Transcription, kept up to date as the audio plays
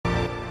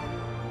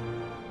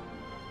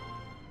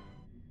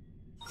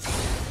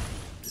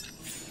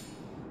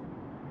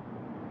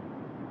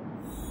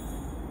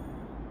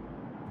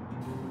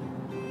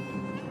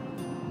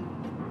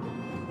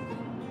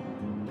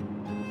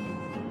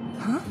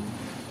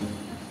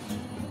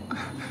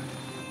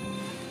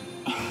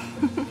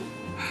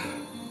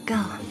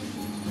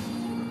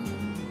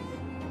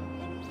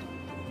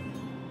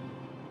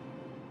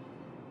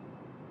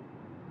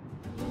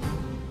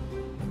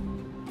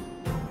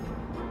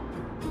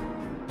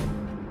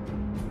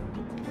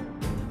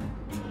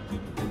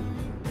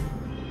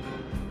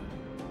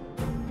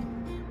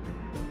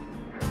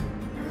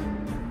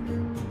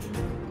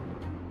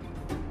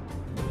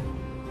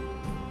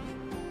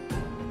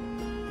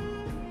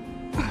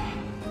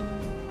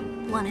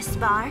Wanna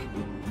spar?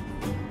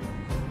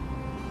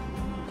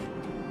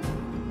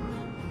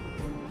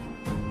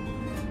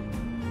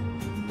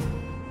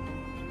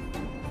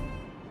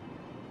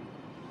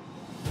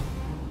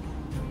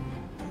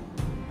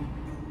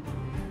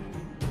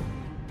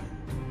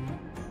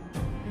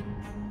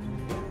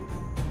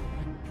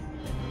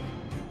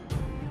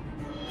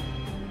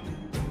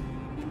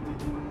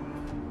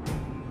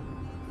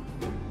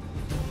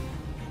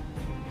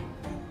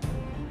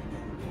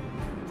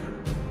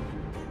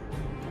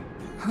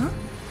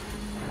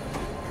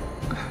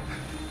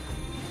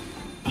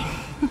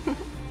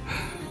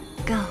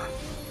 Go.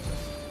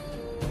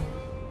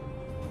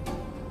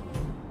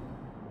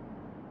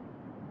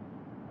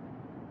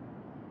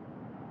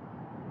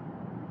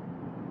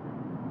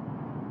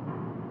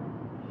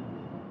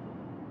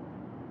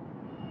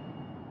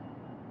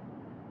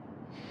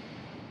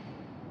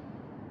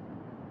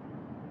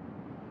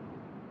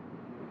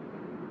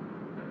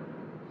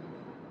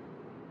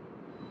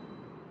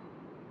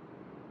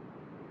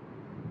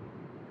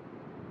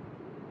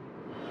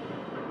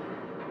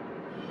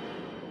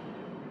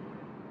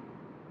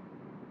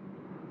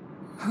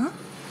 Huh?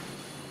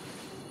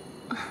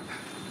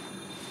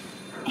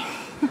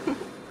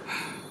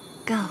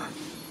 Go.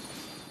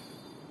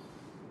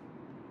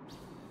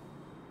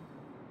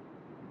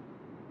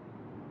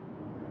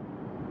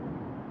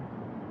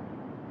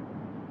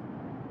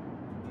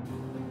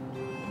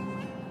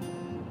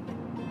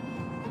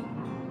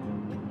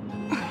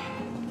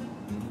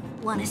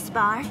 Wanna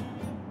spar?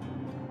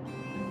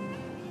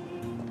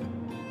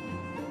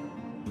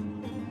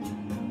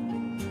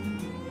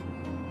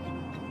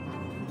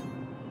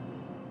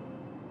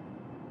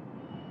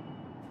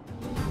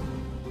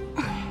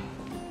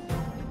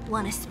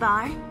 Wanna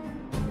spar?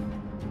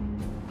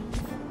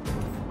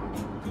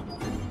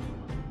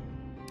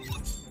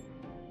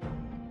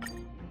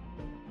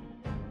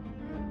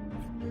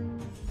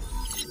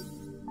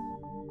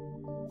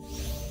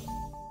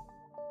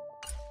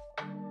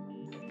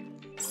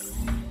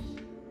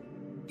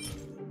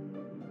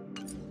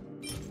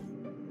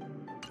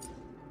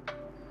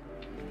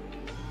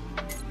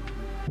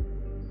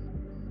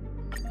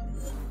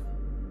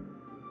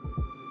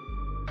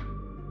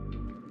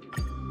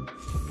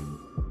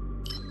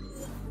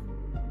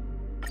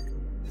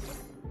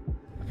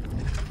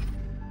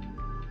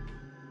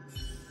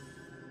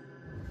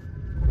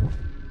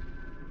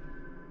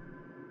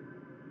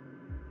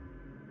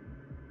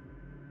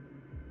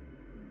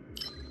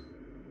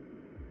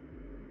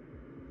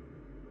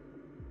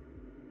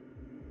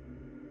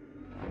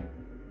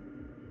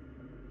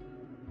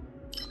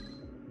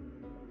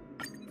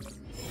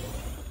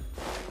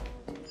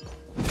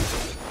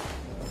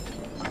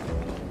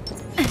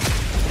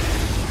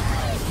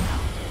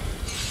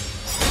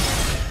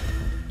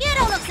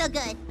 So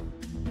good.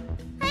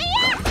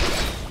 Hi-ya!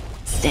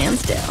 Stand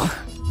still.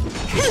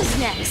 Who's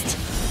next?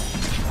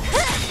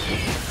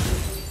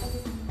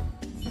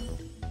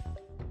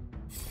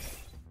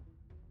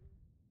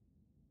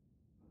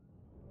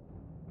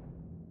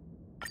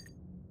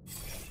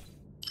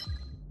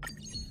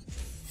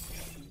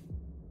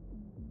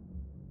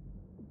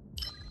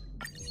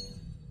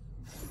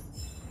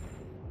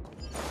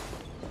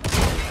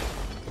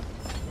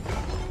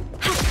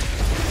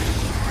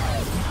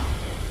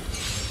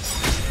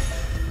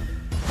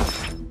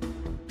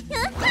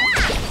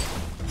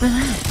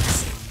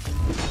 Relax.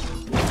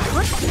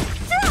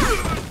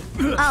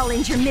 I'll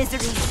end your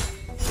misery.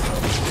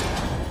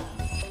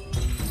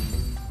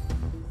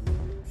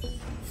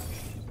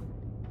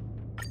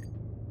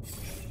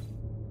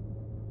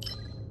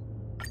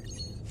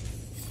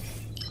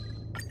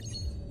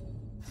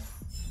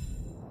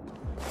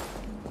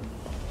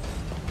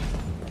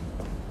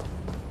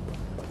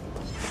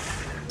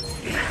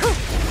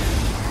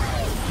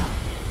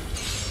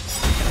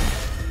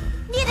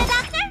 Need a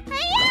doctor?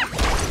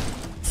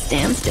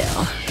 Stand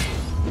still.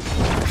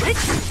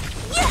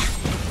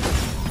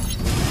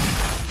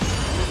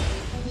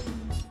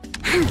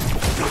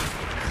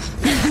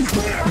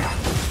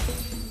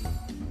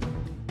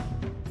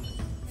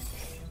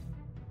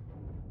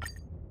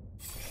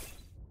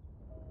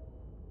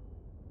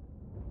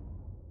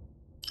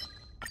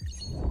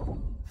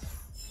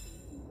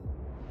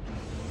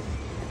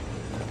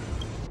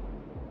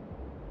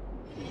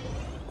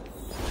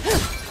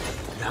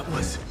 That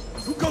was...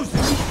 Who goes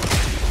there?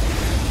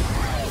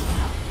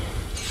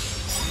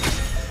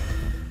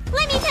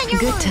 Let me tend your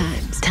Good wound.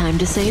 times. Time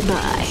to say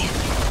bye.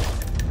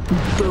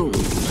 Boom.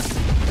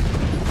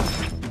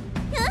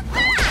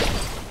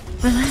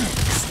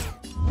 Relax.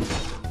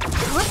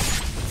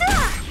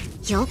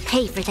 You'll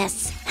pay for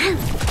this.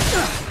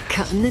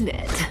 Cut in the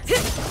net.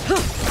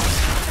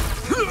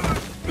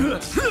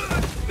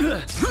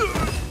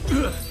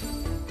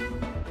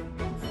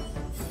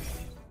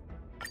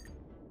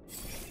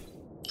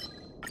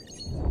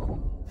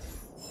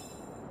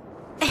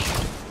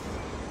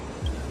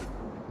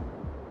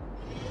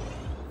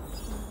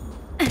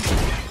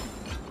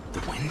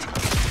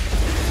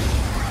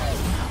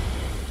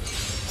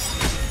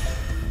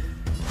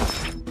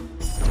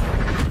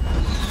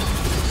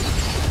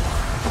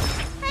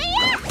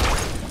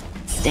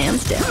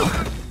 Stand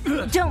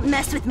still. Don't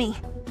mess with me.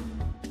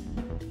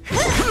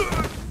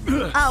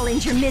 I'll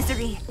end your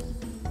misery.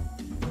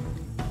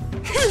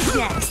 Who's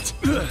next?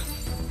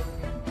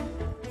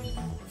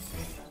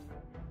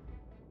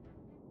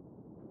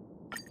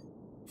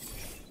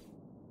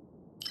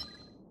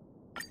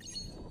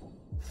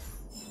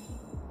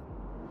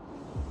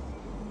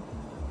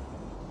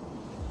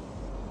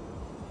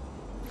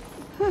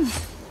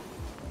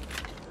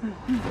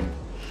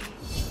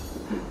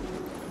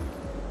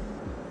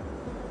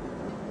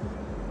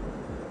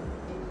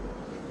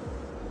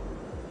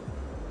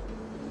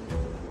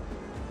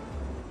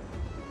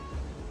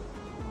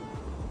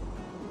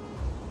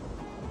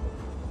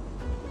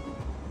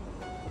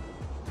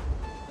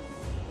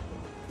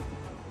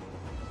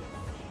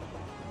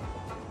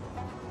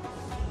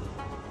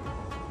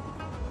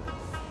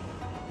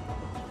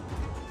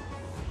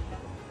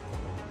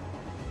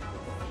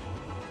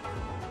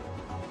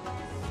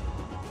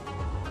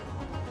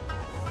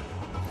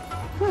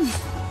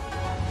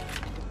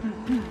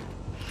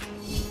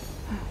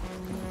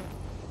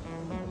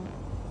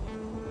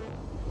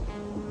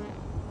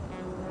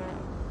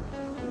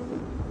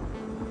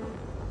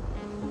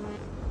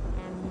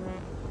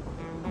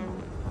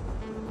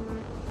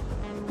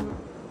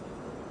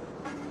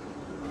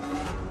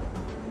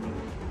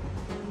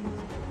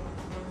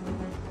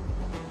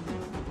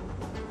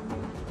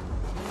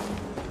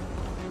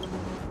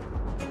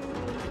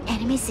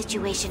 Enemy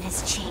situation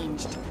has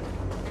changed.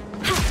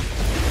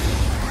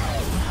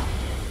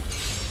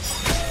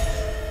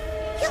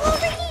 You'll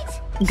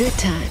overheat! Good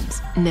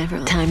times,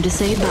 never time to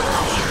say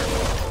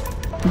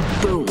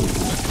bye. Boom.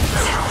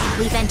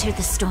 We've entered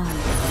the storm.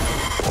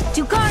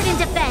 To guard and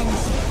defend!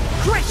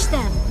 Crush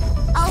them!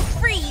 I'll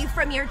free you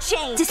from your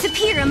chains.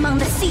 Disappear among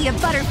the sea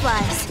of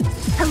butterflies.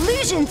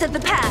 Illusions of the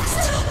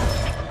past.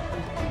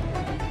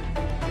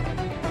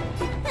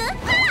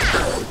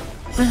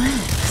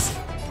 Relax.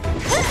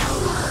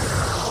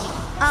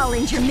 I'll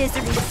end your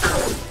misery.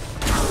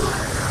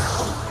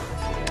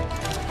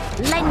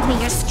 Lend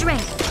me your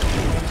strength.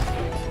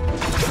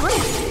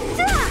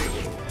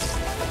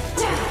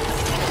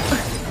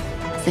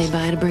 Say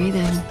bye to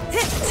breathing.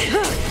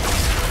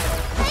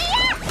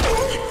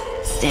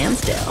 Stand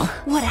still.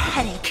 What a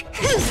headache.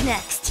 Who's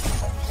next?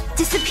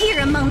 Disappear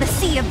among the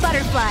sea of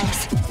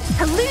butterflies.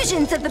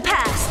 Illusions of the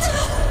past.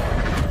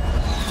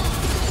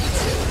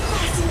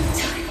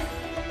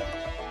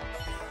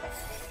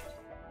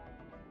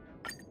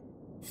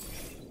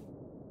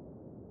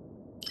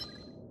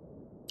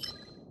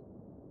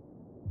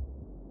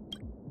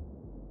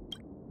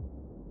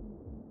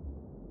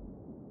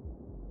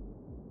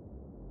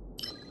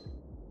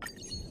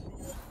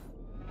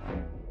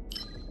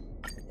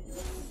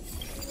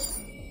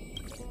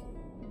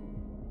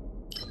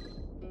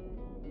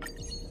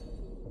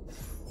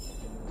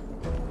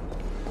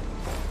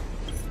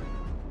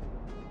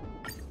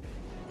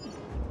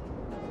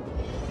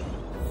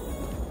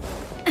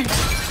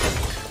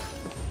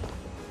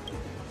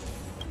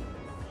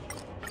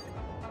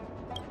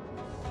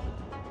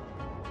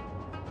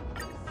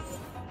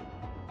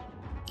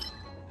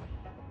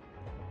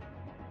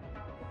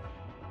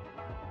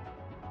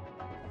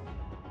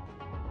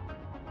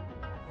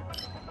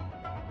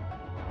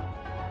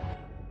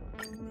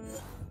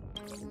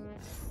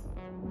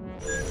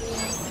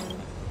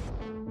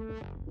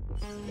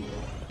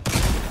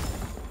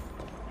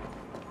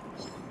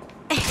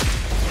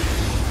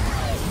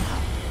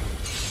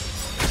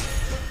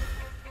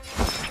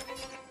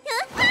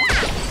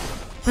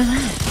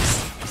 Relax.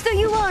 So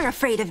you are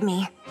afraid of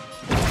me.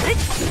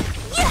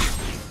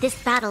 This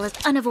battle is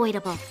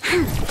unavoidable.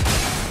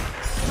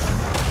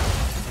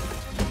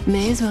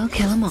 May as well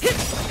kill them all.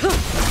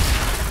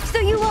 So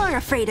you are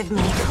afraid of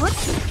me.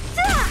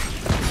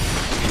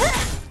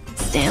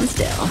 Stand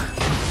still.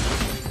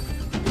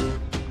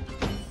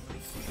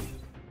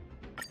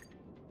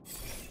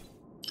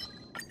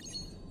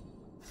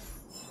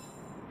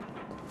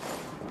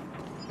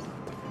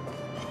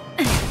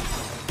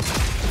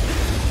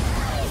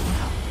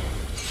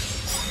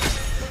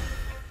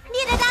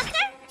 Need a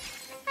doctor?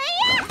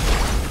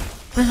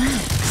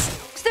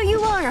 Relax. So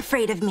you are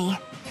afraid of me.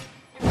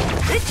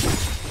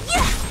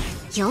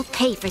 You'll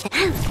pay for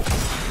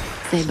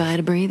that. Say bye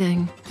to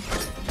breathing.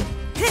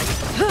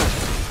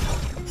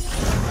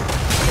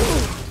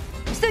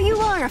 So you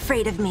are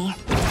afraid of me.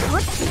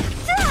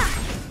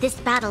 This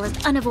battle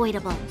is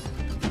unavoidable.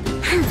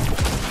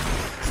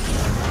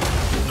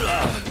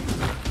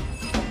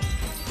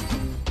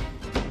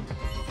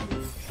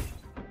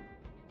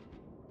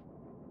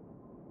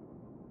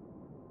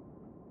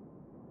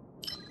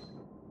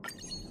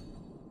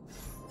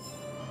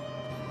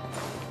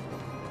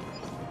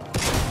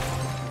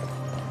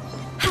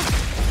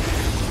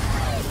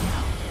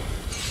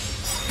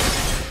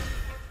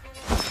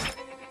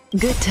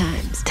 Good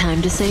times,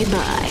 time to say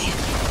bye.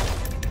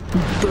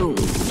 Boom.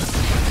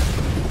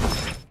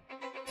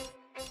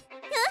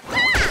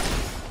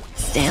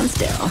 Stand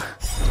still.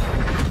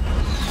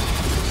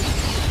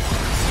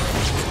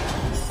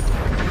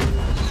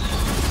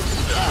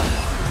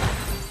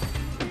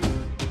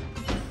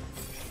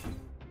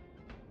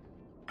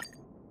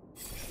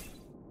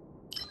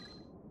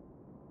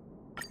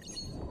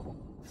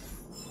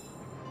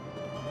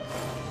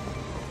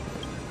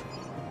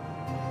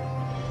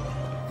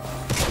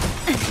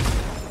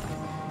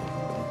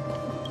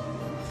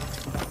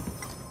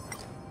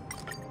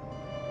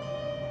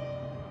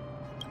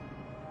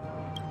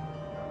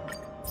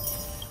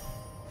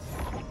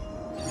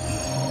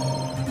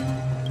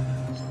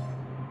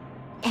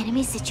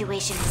 enemy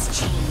situation has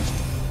changed.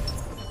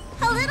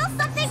 A little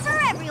something for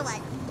everyone.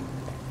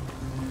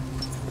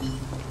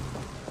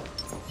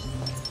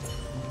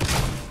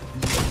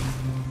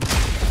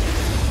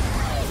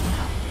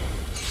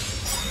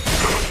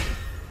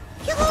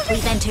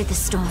 We've entered the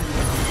storm.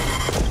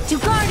 To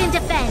guard and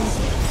defend!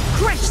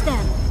 Crush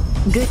them!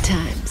 Good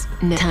times.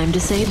 Time to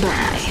say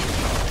bye.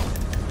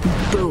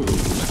 Boom.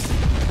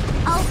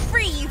 I'll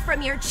free you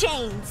from your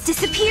chains.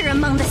 Disappear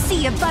among the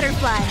sea of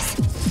butterflies.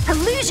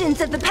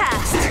 Illusions of the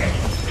past.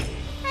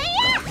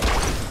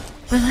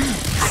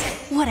 Relax.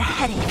 What a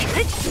headache.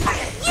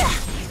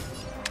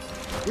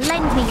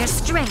 Lend me your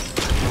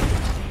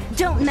strength.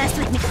 Don't mess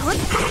with me.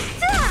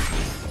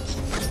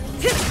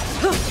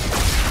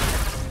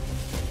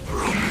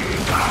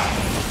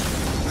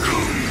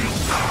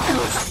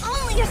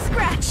 Only a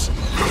scratch.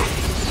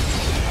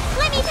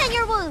 Let me tend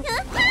your wound.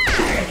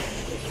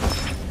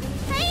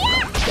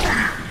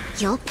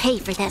 You'll pay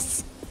for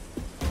this.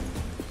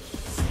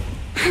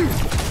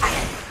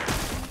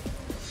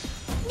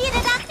 Need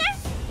a doctor?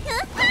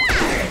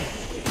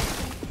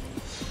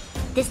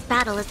 This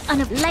battle is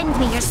Lend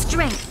me your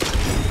strength.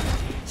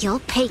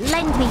 You'll pay.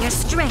 Lend me your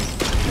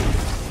strength.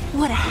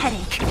 What a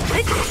headache.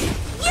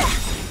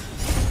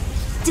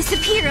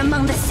 Disappear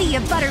among the sea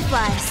of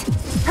butterflies.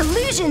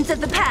 Illusions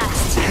of the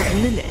past.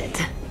 Turn the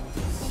net.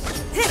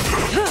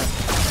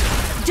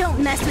 Don't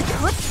mess with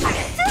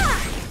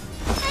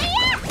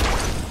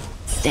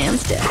Stand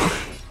still.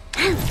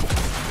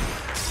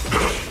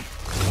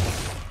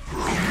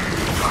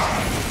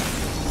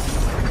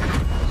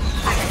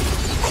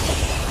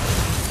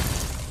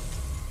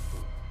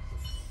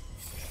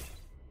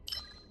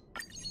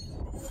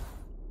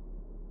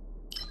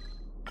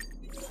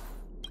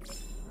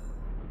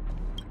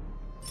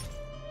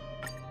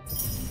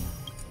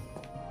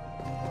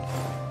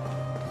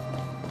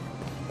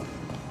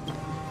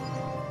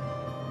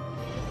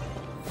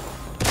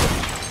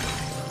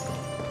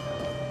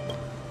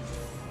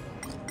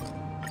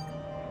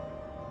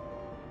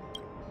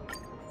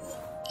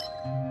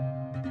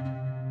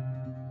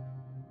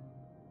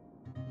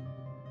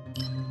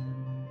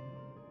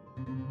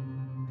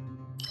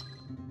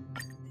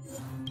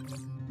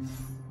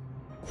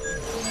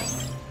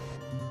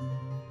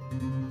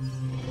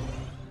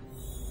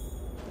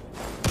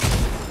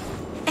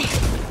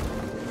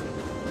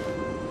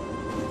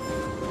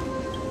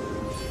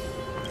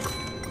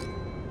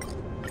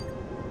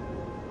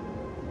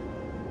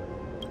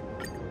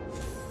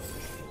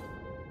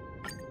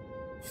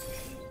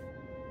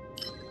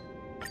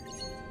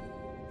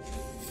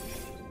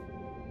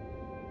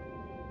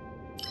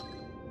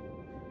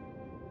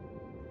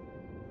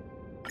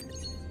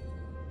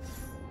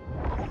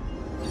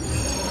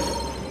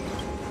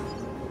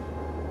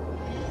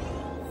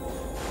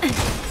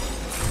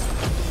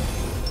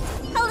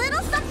 a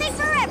little something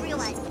for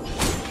everyone.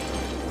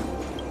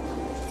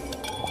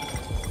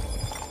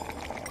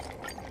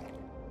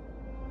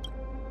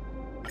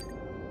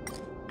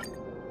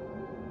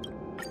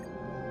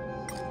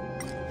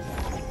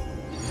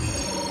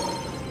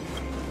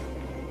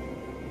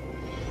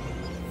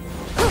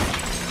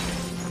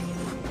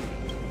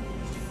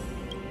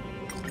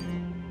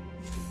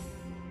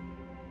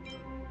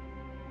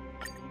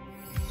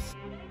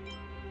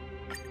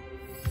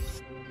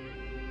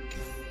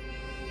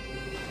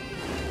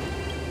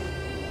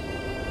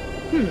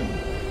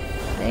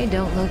 They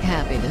don't look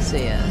happy to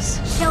see us.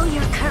 Show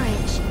your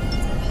courage.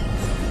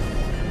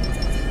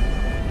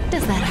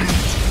 Does that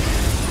hurt?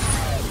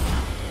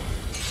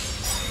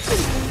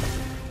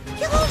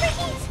 You'll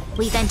overheat.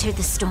 We've entered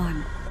the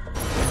storm.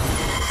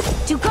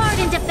 To guard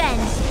and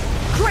defend!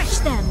 Crush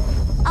them!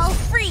 I'll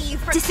free you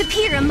from.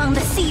 Disappear among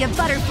the sea of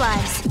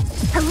butterflies.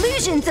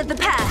 Illusions of the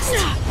past.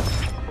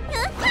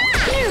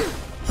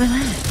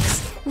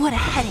 Relax. What a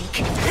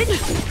headache.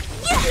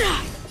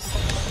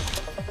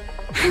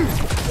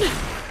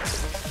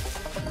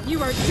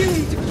 You are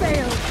doomed to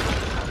fail!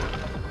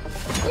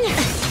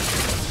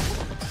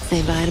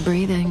 Say bye to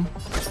breathing.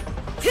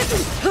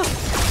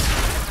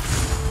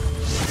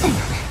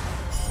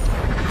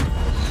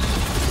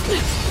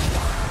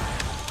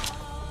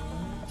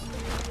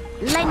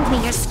 Lend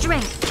me your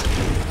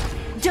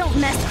strength. Don't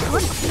mess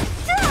with.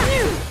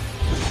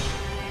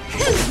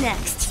 Who's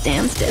next?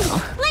 Stand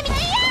still. Let me.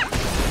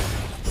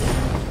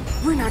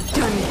 We're not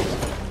done yet.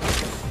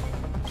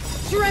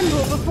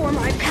 Tremble before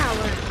my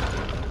power!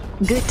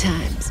 Good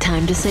times.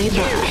 Time to say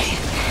bye.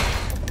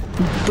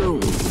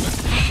 Boom.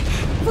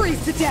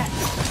 Freeze to death!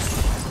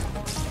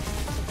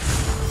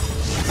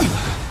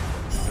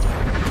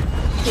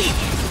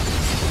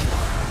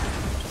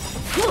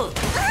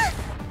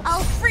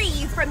 I'll free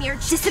you from your.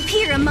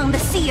 Disappear among the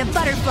sea of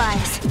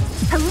butterflies.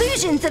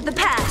 Illusions of the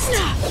past.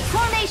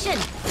 Formation!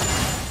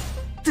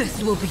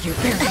 This will be your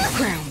burial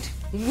ground.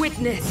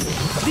 Witness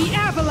the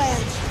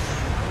avalanche!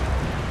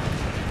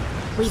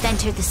 We've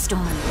entered the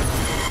storm.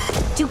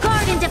 To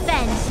guard and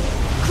defend!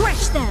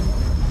 Crush them!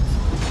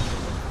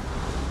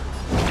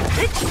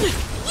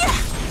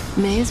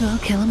 May as well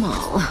kill them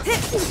all.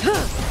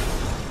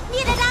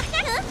 Need a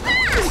doctor?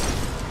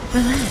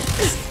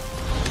 Relax.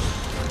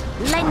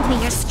 Lend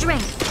me your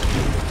strength.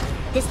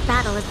 This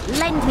battle is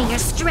lend me your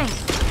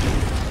strength.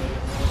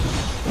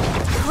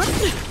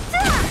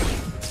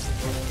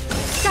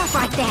 Stop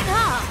right there.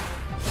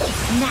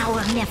 It's now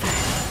or never.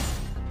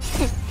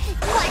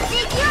 What's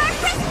in your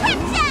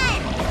prescription?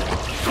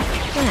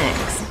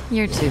 Thanks.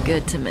 You're too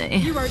good to me.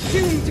 You are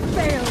doomed to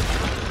fail.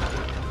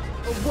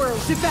 A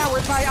world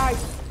devoured by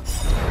ice.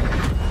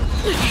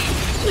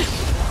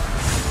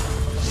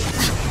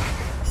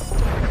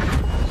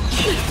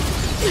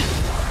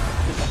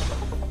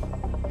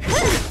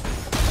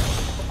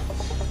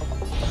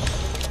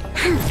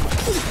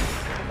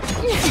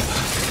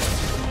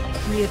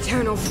 The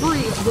eternal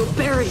freeze will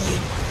bury you.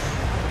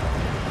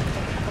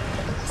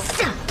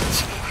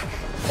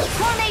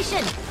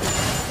 Formation!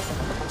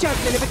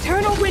 Judgment of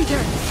eternal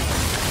winter.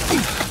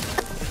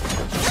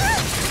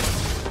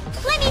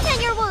 Let me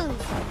tend your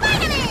wounds!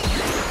 Vitamin!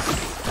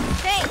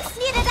 Thanks!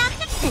 Need a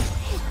doctor?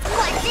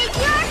 What's in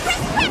your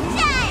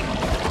prescription?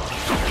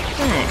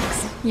 Thanks.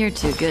 You're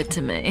too good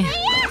to me.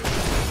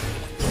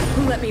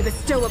 Let me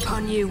bestow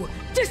upon you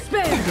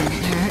despair.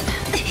 Didn't hurt.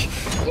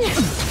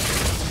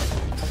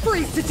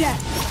 Freeze to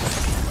death.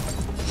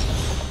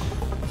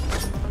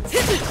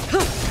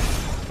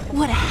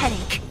 What a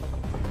headache.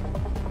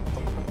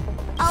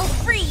 I'll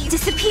freeze!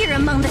 Disappear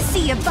among the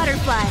sea of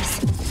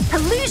butterflies.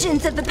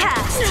 Illusions of the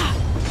past.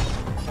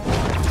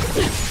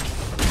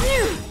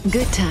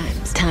 Good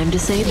times. Time to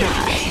say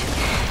bye.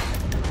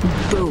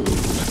 Boom.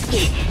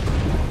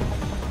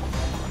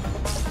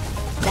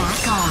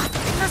 Back off.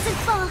 Mustn't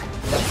fall.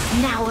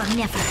 Now or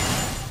never.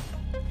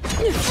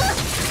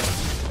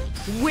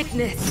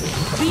 Witness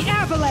the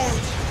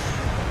avalanche.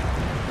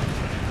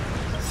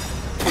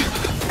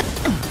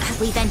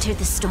 We've entered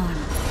the storm.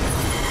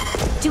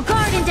 To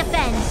guard and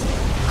defend.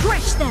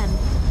 Crush them.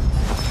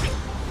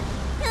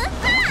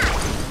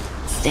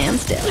 Stand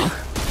still.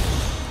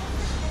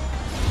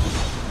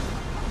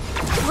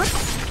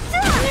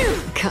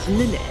 Cut in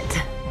the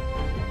net.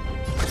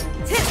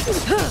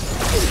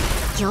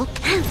 You'll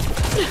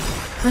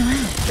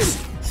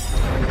Relax.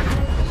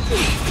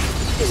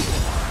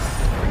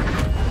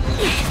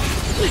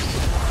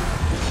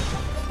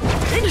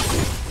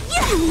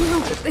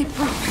 They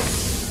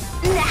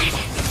promise.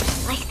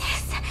 like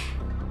this.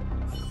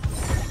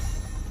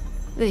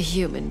 The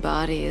human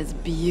body is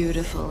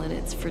beautiful in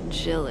its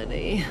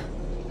fragility.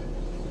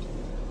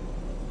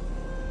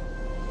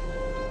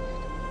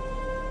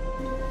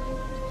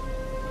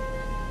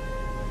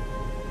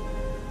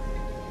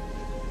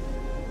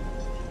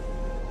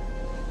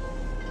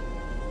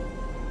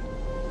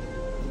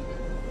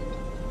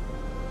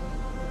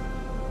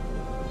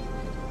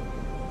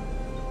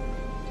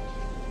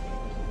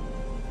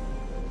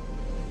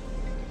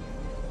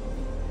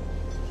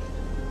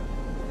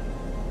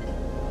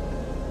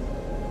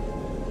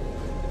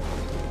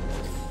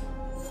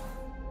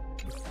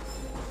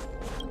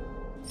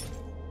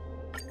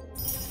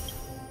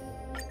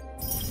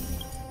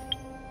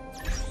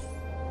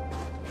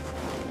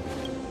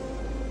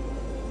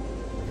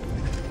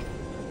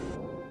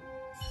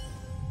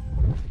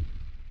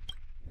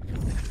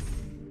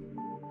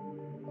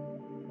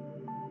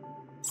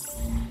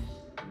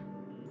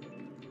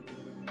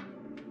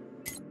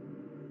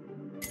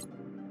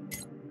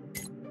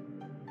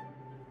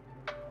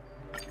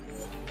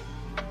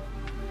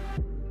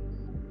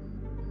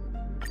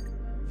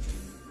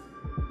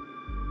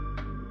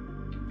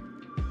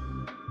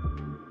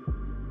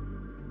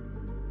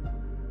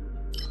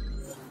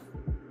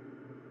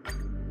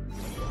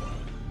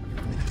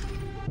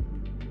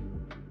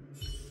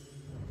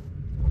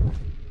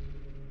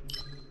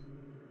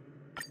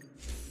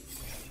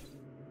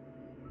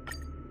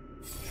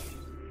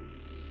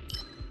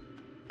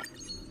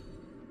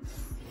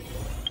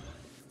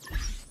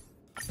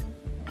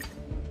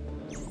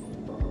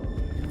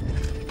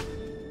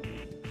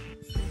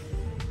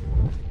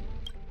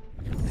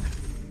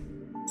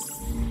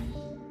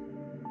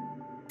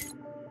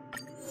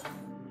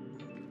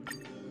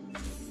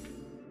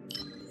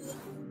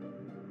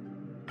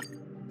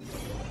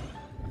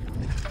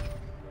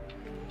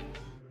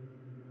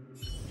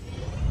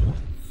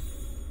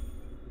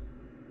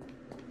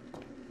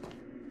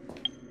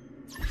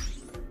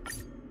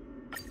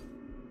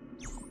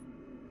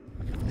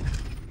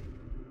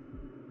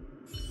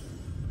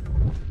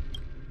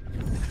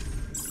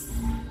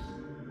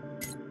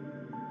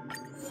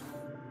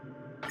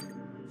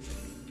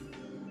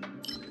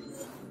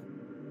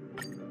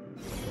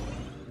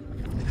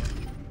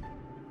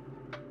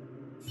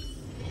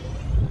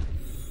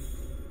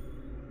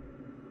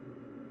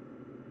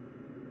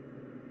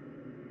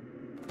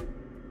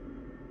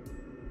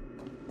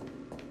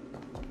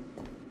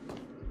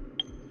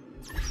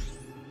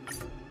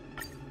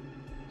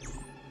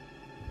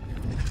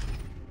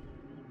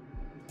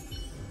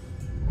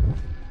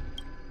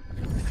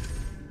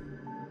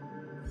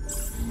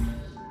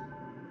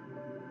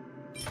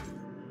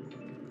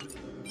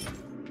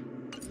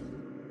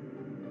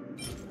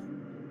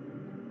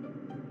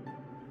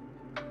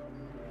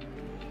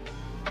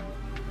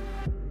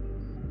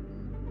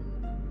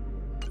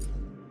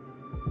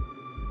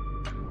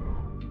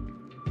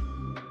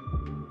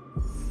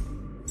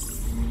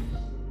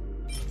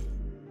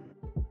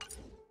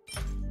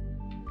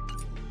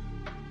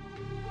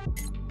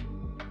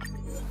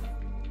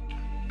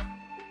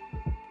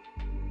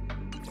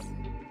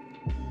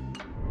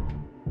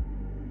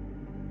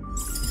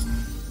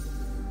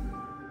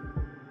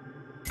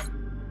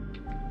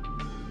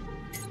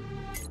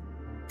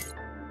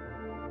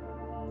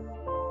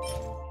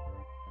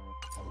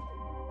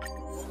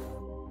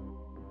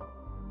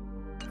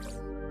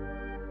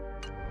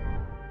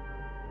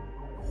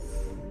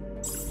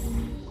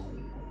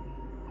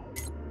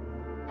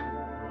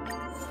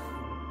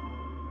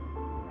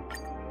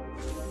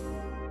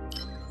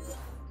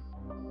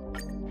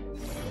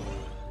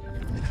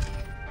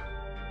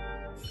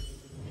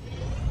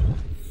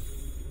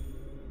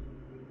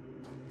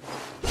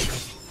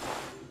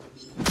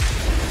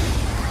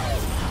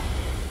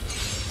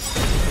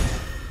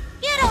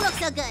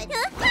 so good.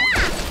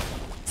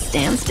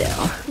 Stand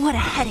still. What a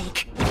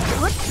headache.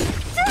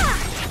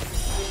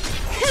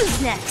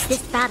 Who's next?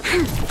 This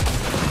battle.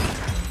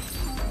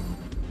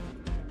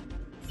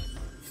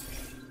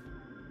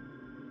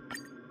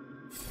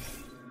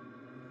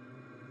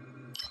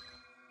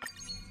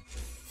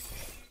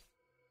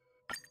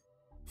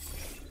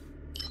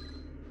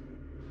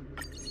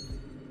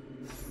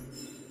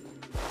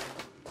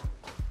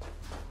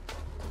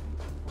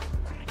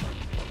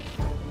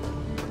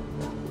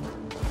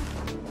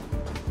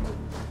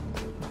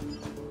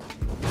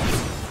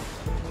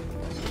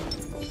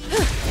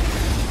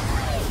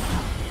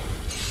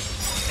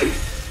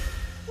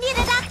 Need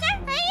a doctor?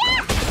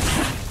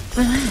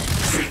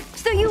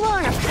 Relax. So you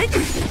are.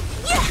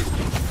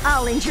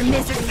 I'll end your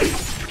misery.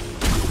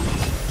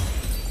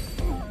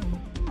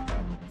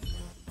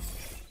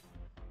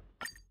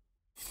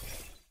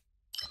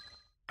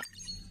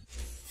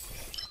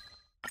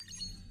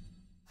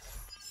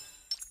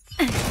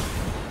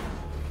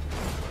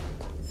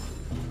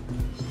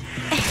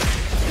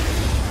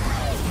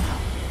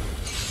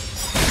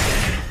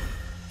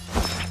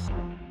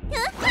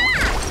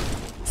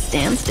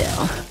 Stand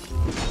still.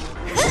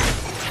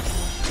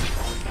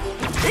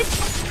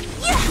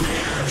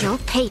 You'll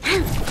pay.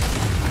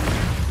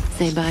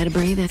 Say bye to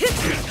breathing.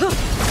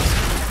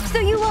 So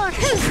you are.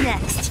 Who's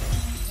next?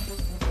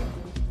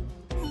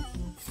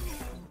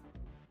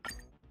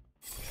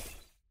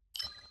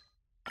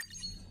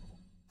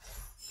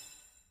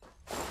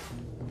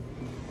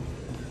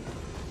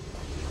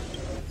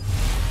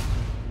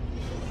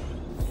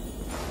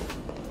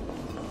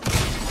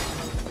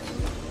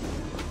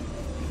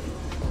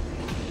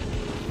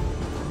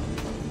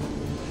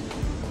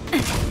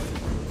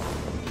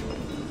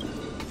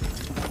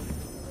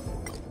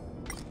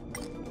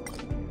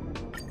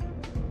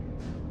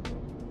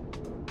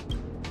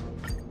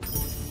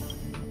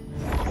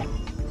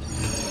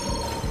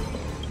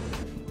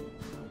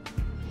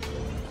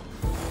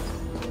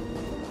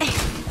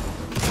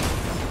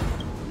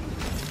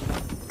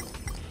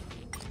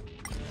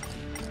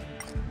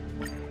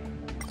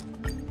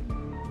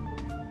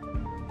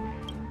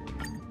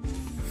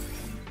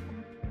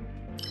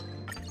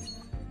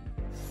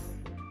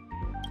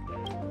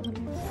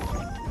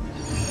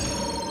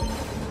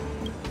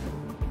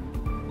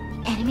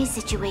 Enemy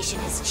situation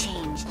has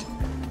changed.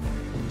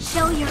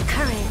 Show your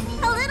courage.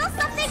 A little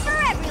something for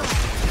everyone.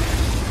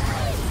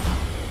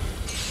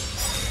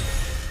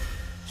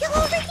 You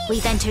over here?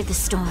 We've entered the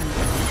storm.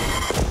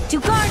 To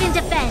guard and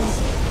defend.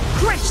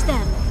 Crush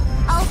them.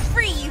 I'll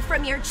free you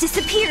from your...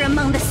 Disappear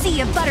among the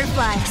sea of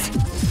butterflies.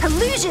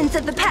 Illusions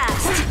of the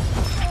past.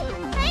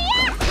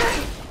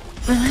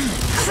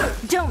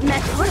 Don't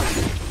mess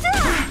with.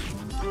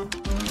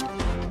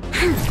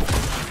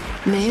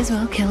 May as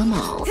well kill them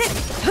all.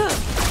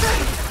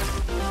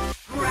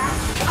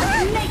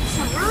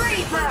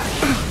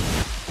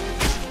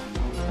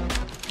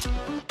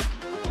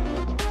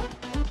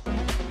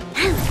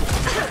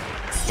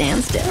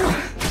 Stand still.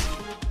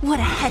 What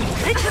a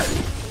headache.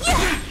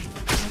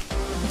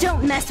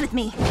 Don't mess with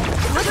me.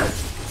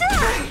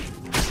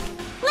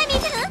 Let me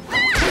do...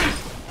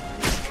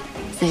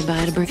 Say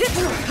bye to breathing.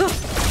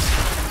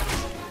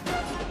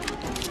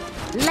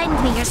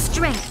 Lend me your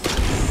strength.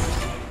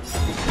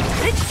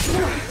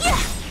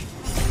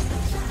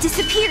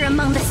 Disappear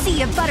among the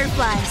sea of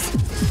butterflies.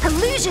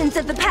 Illusions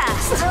of the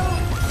past.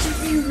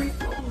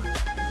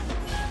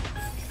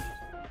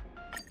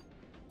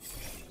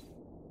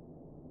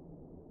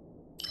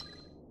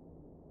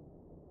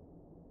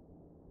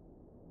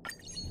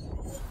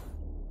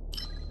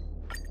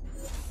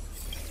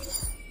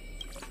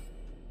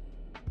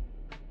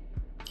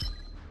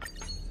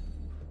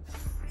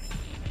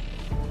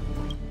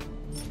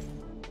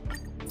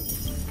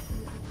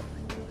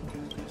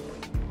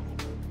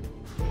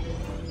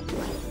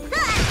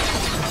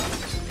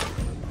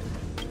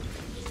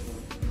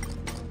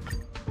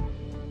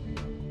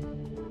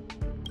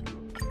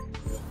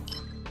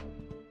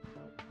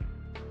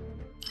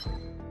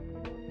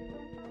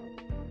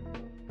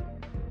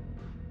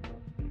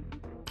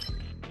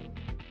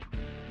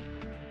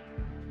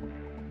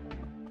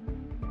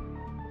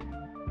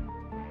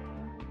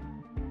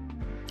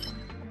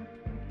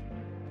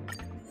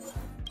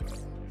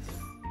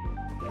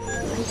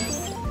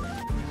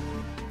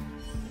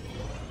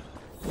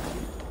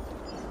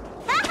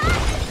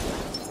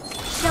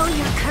 Show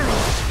your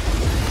courage.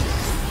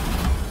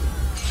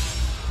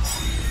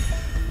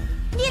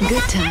 Need a Good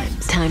doctor?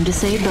 times. Time to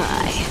say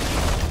bye.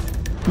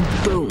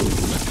 Boom.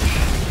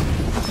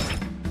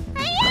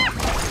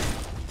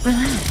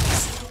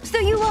 Relax. So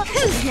you are.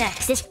 Who's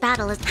next? This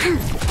battle is.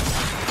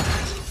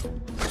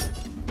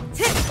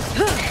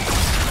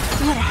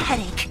 What a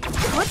headache.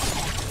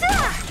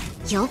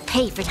 You'll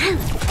pay for that.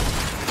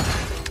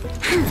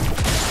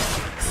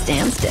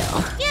 Stand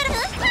still.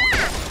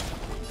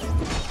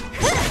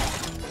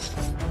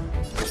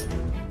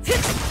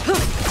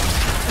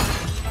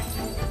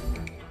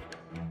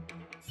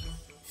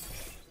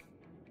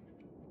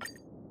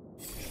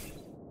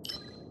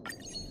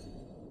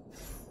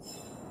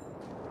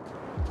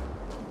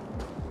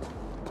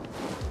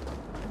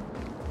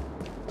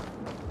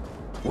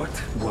 What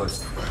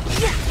was...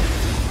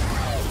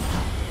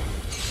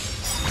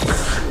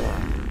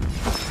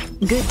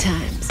 Good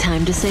times.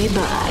 Time to say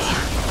bye.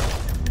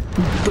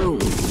 Boom.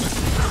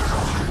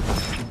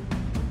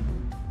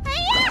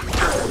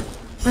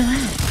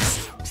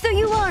 Relax. So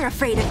you are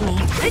afraid of me.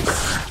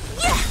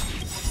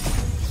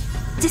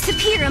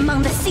 Disappear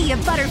among the sea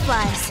of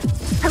butterflies.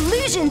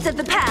 Illusions of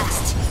the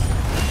past.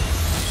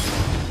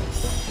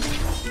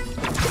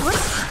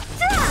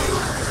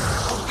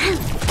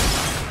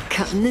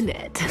 Cut in the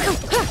net.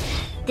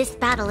 This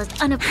battle is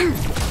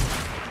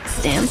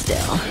Stand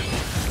still.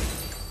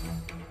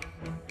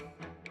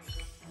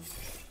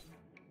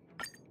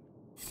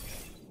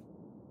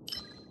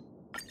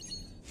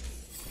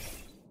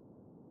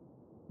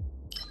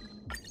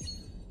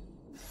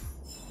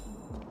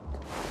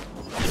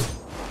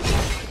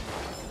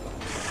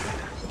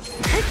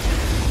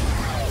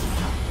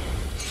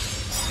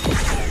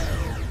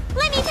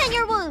 Let me tend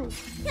your wounds.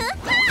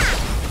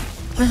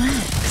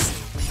 Relax.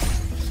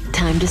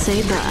 Time to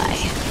say bye.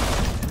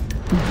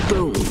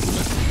 Boom.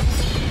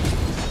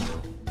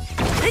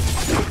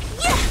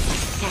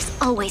 There's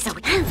always a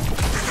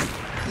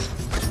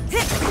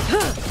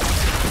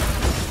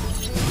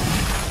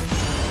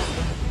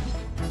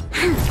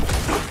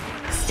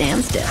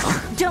Stand still.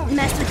 Don't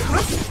mess with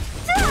me.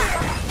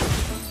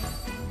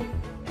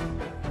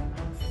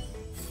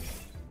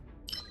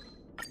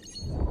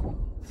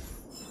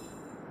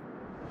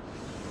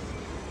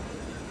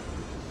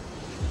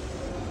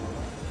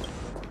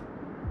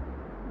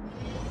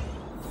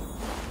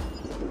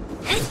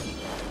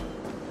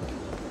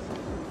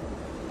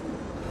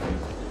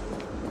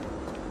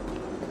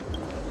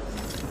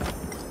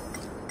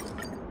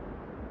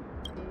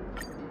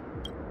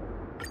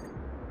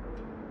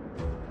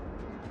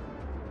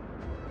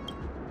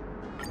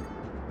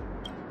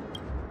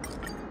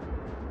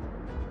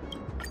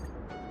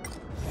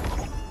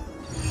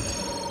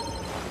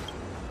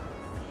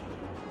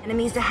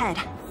 Enemies ahead.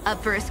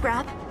 Up for a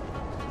scrap?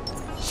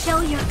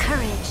 show your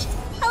courage.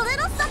 A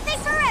little something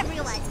for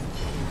everyone.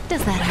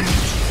 Does that hurt?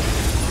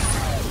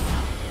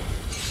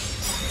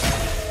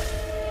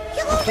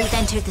 We've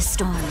entered the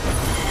storm.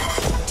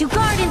 To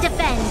guard and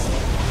defend.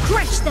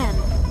 Crush them.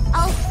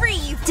 I'll free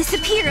you.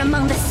 Disappear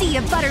among the sea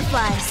of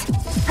butterflies.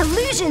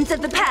 Illusions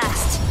of the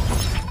past.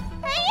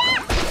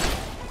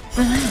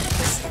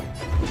 Relax.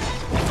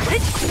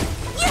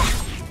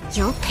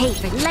 You'll pay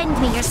for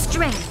lend me your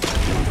strength.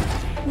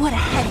 What a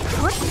headache.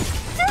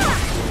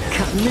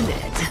 Cut in the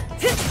net.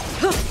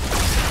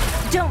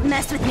 Don't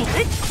mess with me.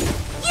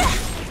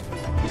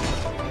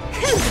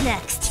 Who's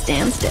next?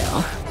 Stand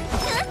still.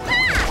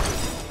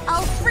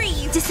 I'll free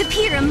you.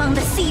 Disappear among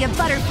the sea of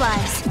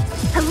butterflies.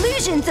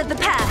 Illusions of the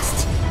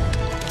past.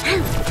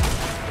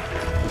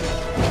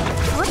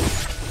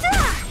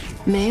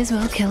 May as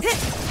well kill.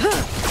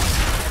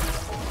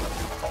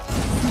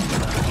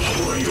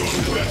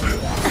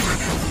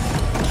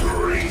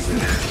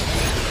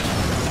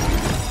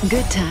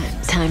 Good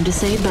times. Time to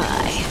say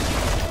bye.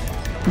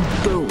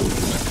 Boom.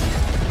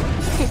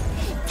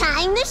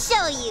 Time to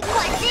show you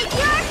what's in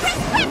your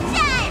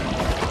prescription!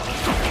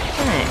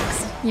 Thanks.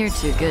 You're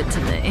too good to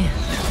me.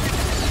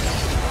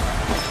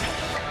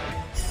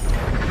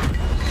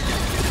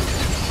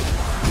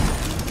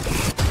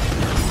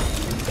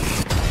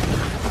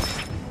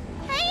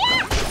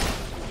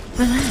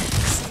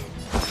 Relax.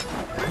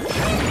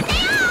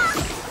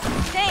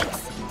 Thanks.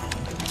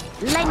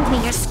 Lend me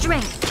your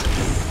strength.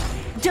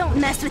 Don't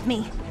mess with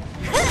me.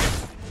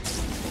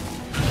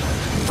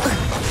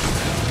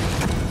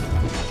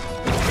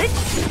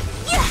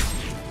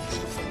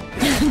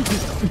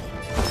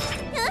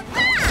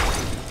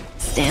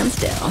 Stand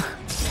still.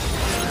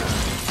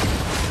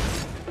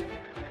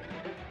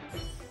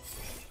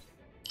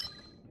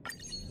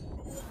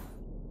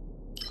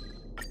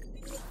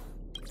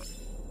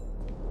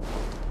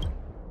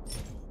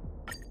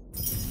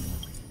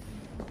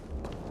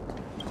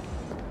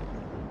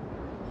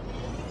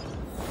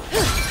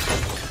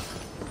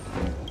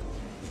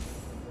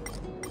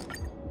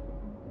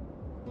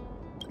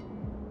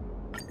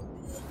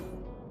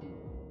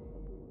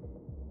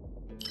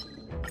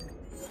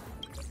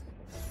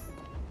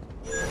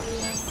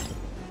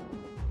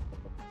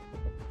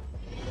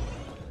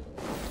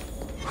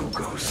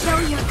 Show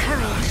your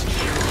courage.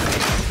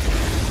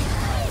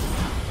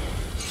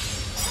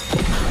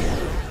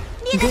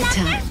 Good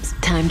times.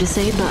 Time to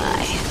say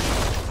bye.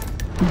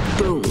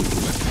 Boom.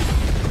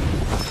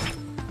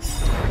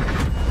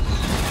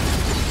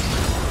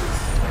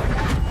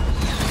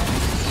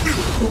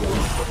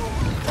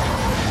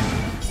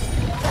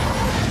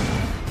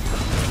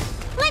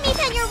 Let me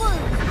tend your wounds.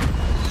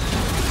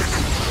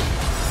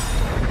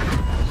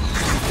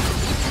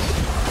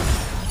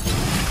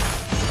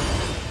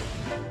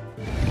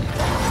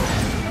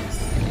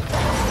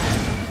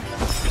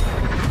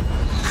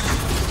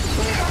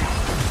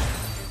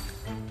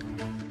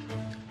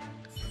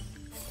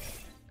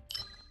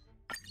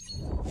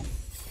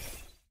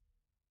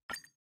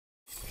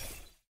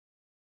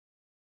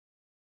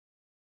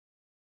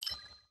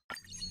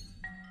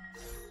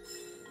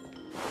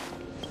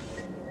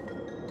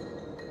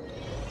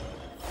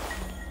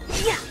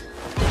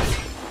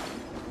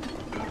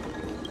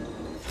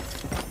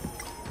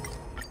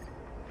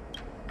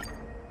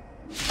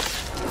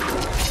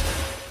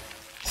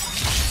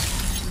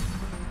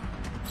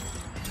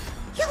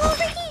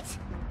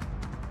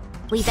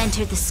 We've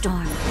entered the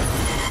storm.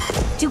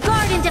 To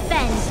guard and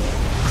defend!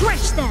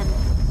 Crush them!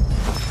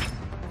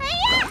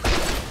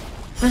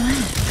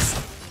 Relax.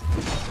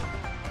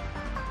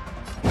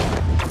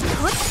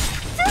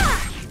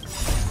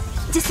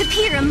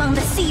 Disappear among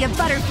the sea of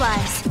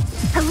butterflies.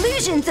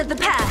 Illusions of the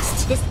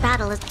past. This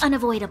battle is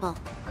unavoidable.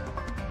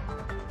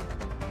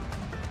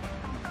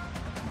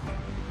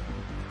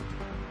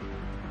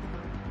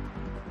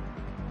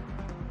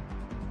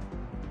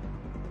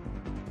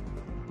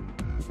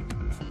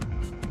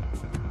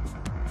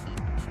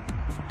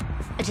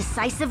 A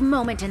decisive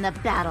moment in the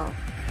battle.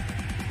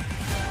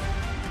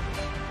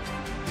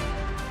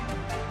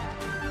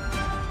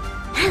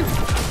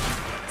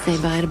 Say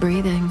bye to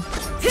breathing.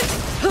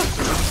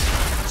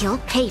 You'll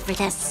pay for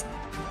this.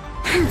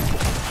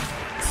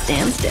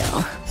 Stand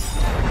still.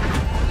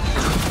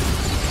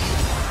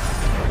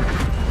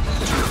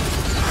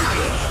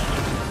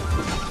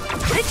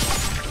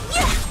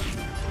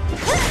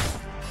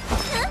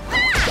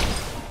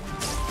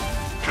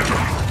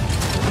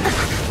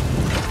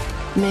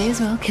 May as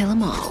well kill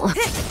them all.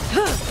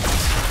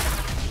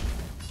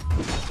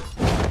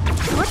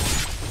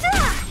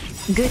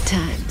 Good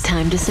times.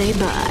 Time to say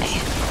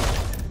bye.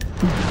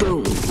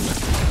 Boom.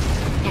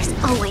 There's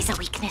always a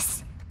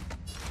weakness.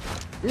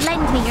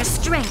 Lend me your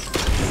strength.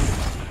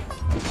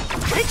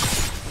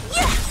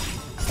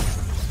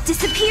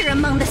 Disappear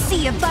among the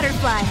sea of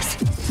butterflies.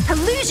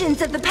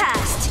 Illusions of the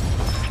past.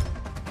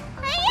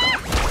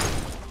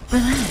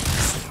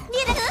 Relax.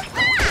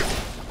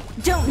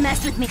 Don't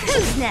mess with me.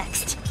 Who's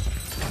next?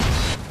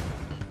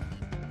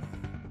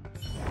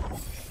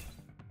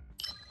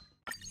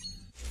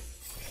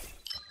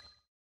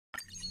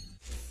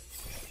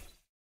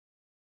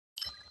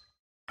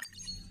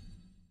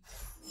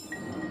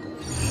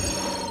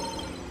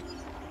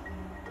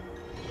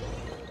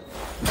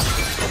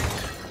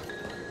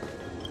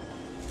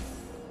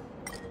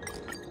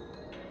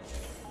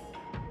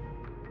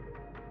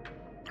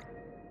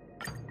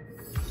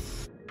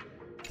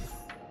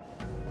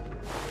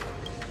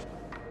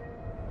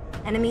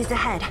 Enemies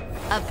ahead.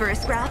 Up for a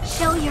scrap?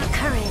 Show your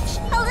courage.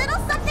 A little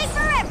something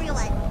for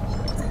everyone.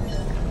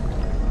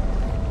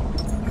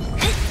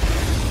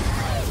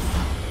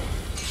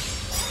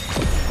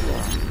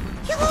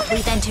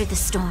 We've entered the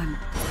storm.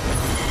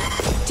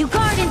 To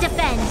guard and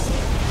defend!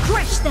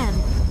 Crush them!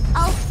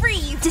 I'll free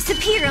you.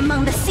 Disappear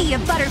among the sea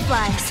of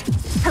butterflies.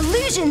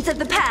 Illusions of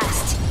the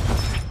past.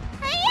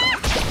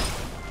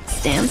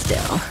 Stand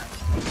still.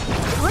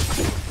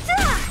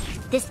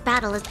 This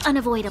battle is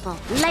unavoidable.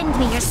 Lend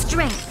me your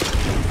strength.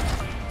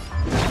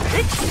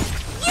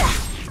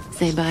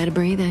 Say bye to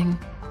breathing.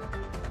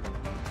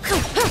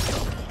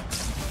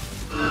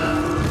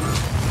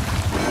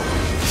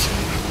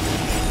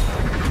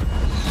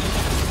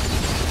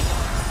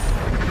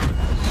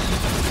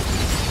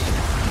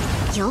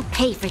 You'll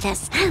pay for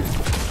this.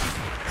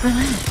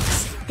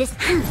 Relax. This.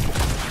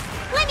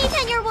 Let me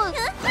tend your wounds.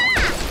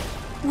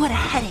 What a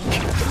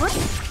headache.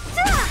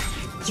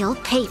 You'll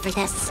pay for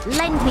this.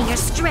 Lend me your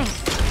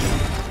strength.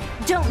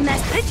 Don't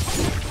mess with.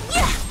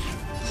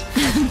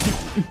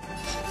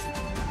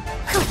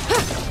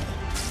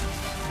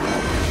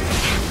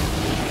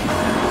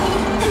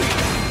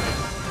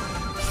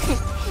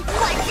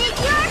 What's in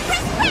your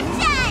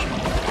prescription?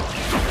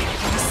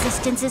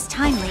 Assistance is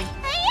timely.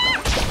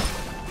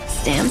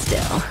 Stand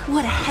still.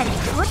 What a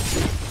headache.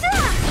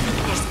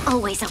 There's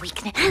always a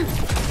weakness.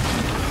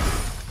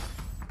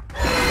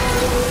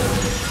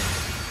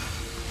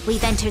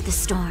 We've entered the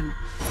storm.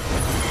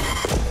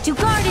 To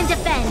guard and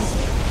defend!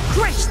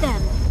 Crush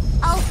them!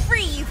 I'll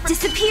free you from.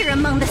 Disappear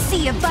among the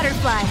sea of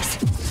butterflies.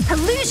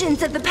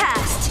 Illusions of the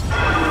past.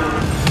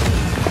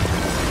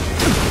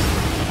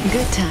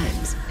 Good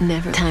times.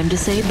 Never time to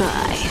say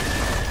bye.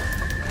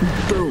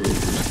 Boom.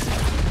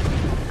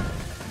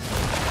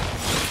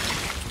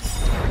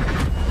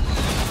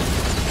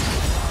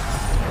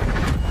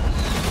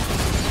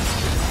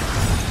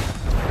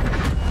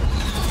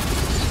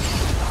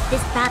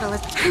 This battle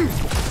is.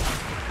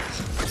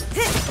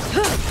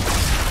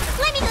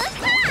 Let me go.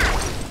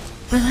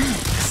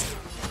 Relax.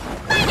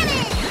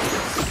 Vitamin!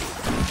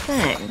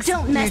 Thanks.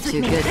 Don't mess You're with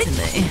too me. good to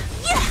me.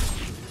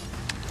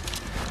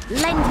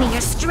 Lend me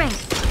your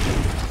strength.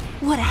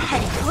 What a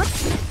headache.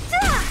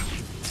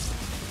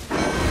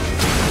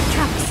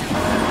 Troublesome.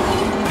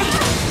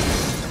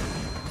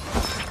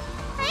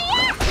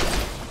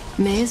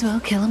 May as well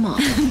kill them all.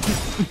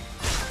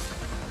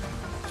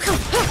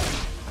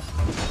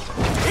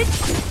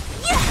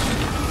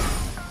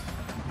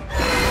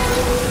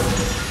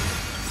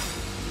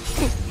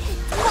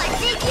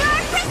 What's in your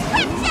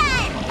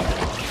prescription?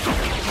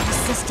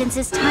 Assistance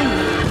is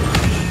timely.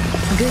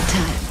 Good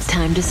times.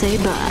 Time to say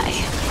bye.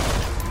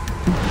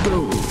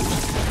 Boom.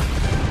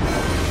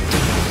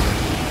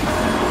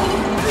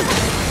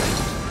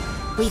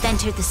 We've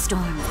entered the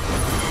storm.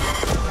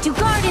 To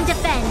guard and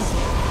defend!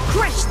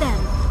 Crush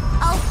them!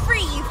 I'll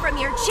free you from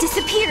your.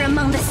 Disappear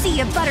among the sea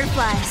of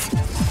butterflies.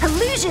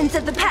 Illusions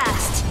of the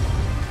past.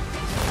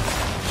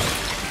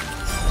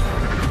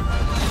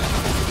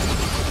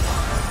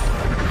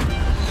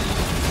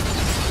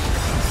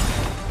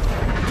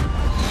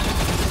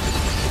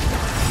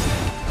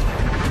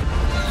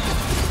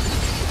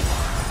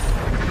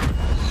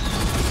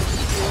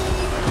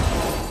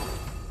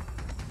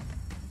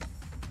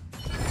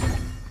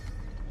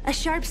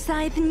 sharp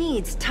scythe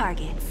needs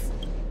targets.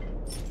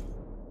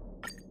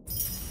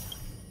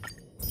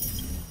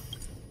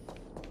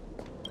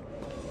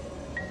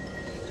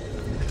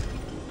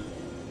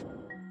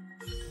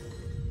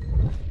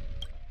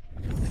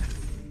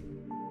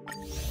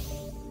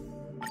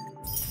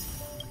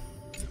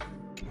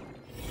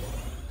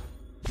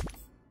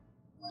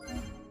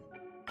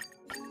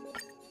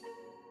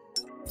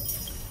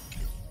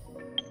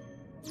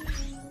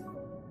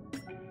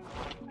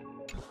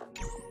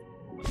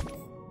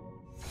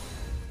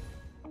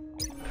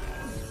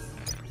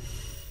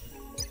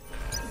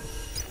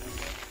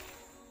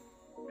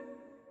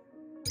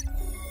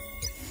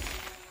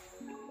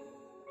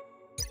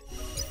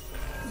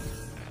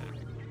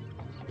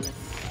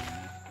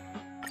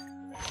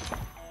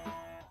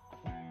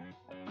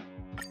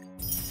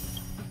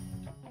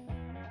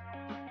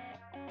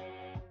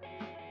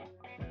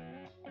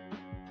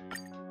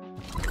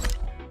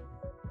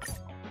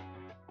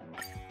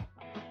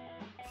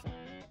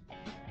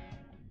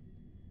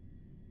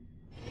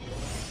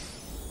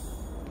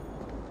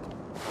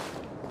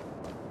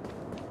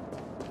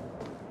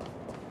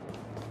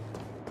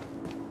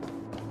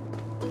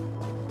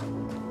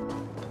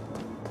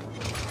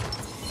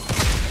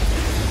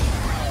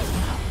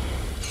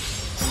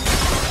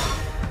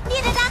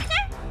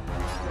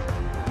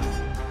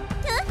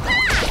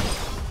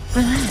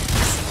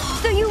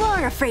 Relax. So you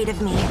are afraid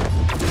of me.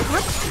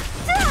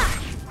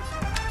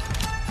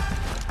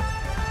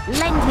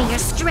 Lend me your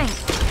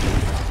strength.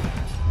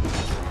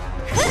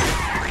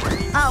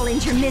 I'll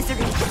end your misery.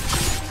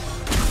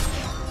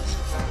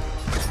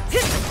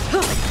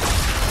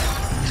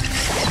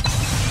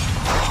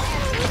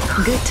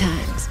 Good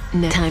times.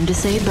 No time to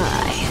say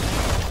bye.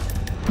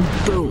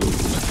 Boom.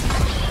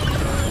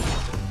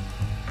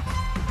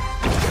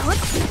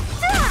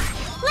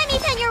 Let me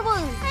tend your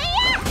wounds.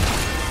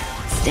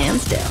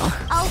 Stand still.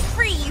 I'll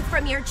free you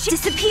from your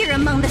disappear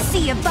among the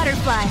sea of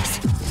butterflies.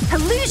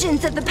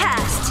 Illusions of the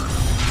past.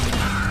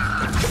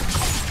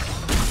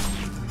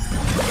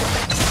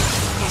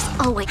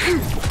 There's always...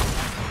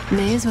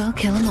 May as well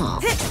kill them all.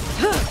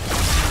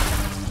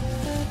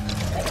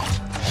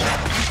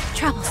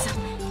 Troublesome.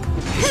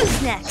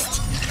 Who's next?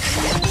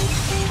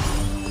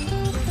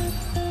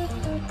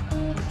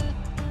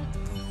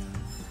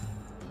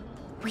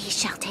 We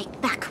shall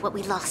take back what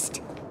we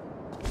lost.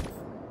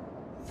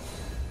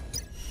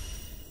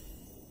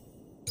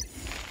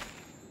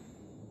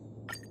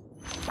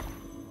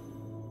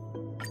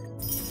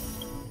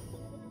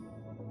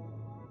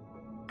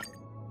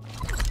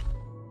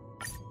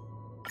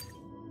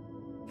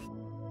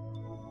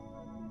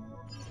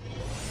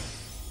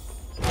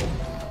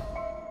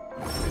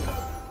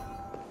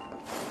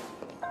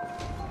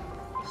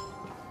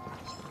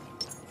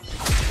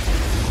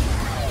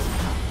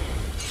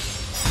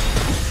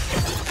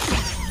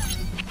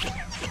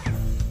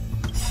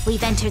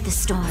 We've entered the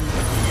storm.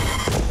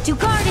 To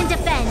guard and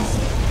defend!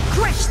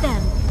 Crush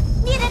them!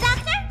 Need a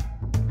doctor?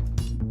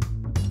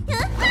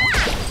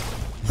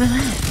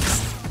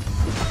 Relax.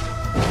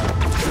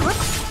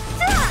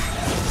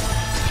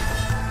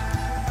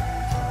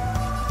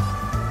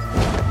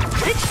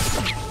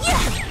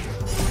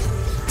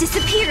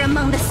 Disappear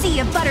among the sea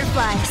of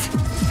butterflies.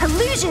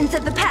 Illusions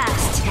of the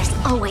past.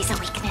 There's always a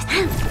weakness.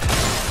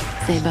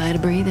 Say bye to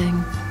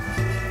breathing.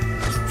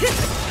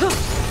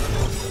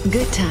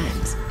 Good times.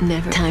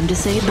 Never time to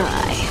say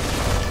bye.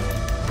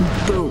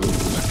 Boom.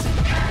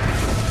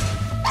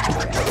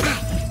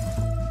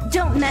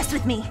 Don't mess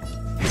with me.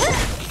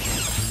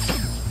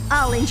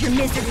 I'll end your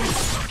misery.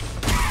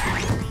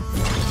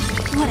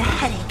 What a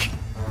headache.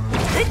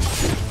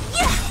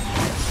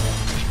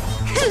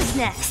 Who's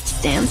next?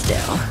 Stand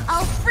still.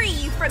 I'll free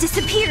you from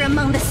disappear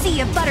among the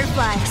sea of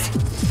butterflies.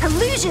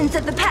 Illusions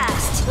of the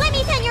past. Let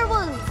me tend your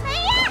wounds.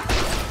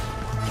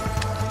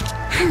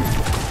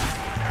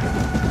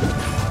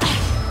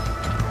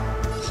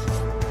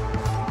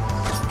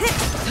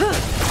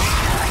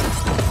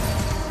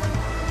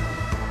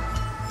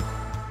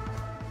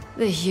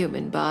 The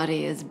human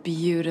body is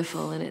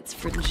beautiful in its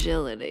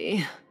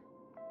fragility.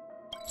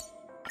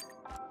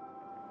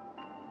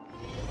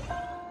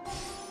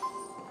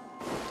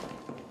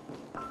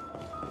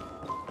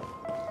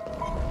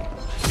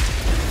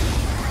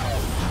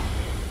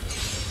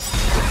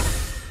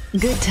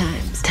 Good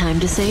times.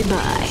 Time to say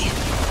bye.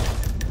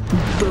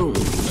 Boom.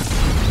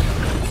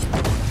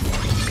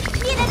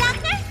 Need a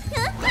doctor?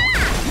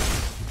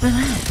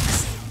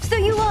 Relax. So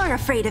you are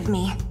afraid of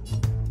me.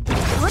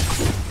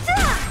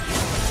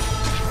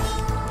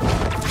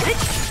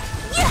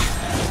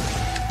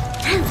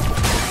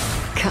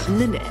 Cutting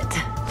the net.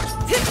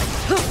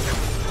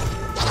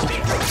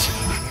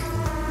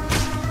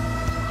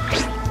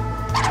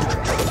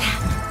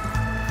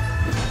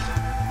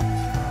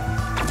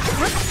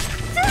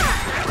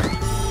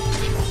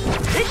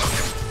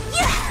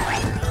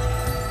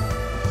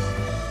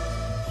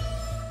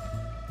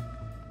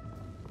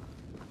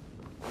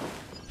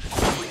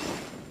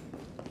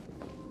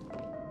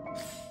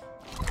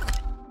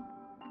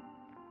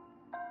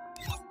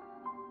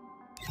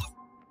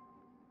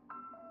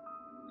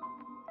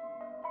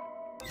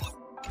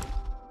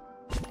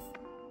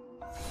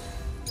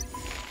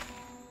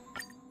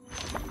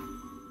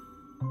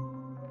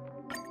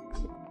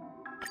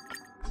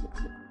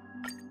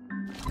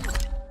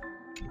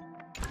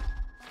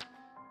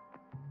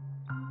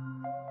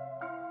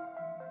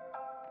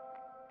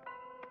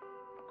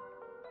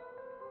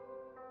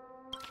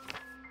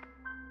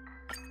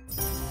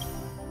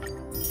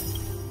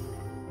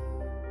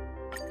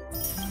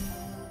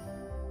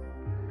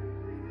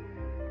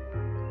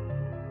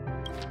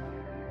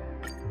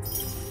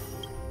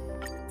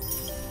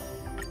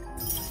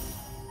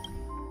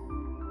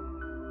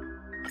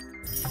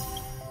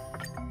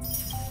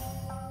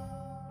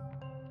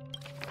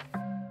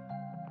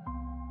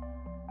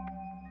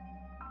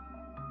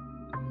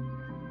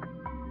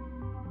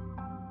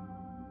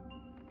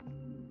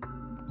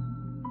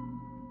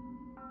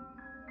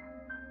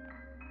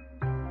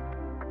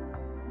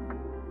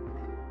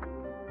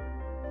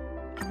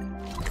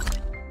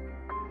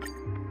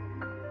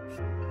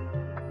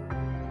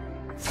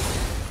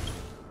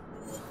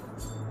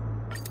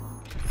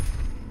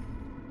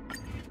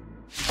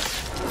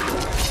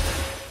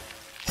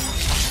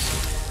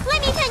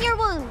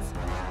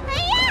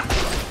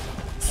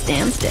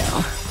 Stand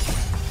still.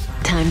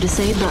 Time to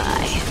say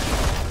bye.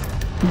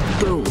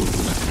 Boom.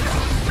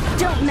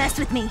 Don't mess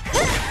with me.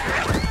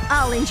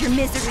 I'll end your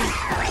misery.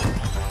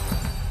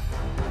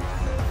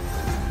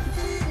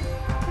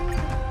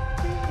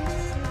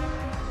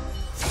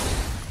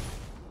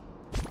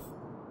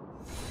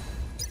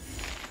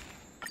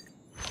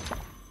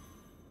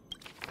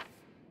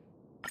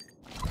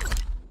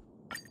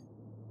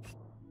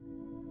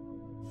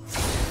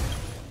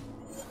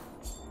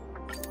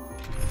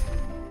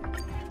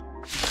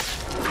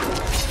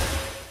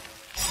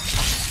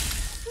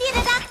 Need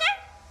a doctor?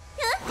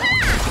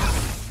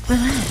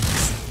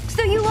 Relax.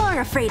 So you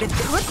are afraid of me.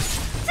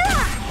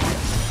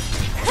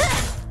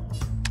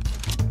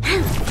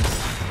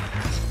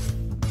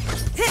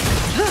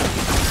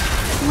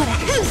 What a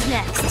who's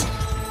next?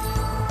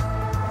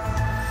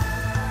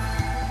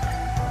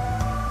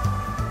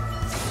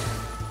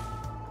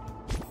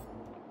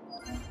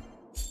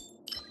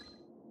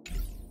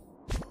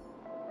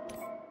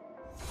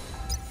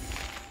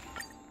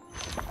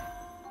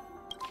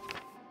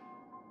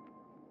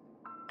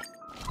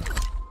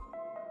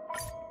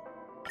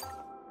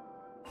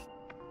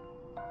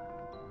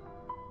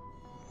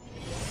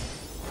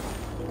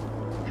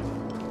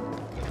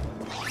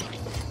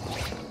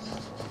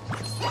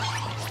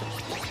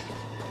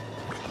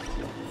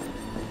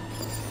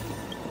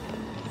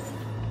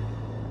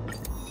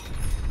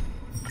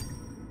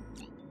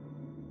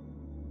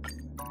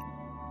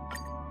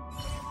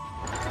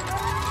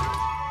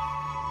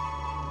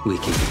 We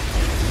can.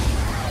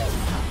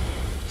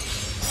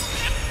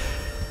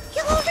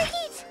 You'll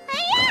overheat!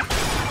 Hiya!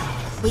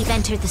 We've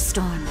entered the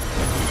storm.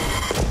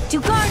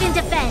 To guard and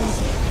defend!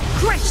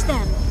 Crush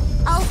them!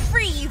 I'll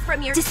free you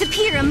from your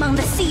disappear among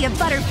the sea of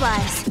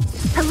butterflies.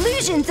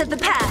 Illusions of the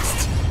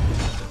past.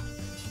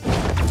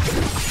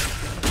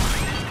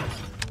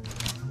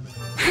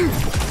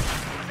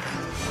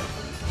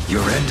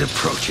 Your end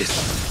approaches.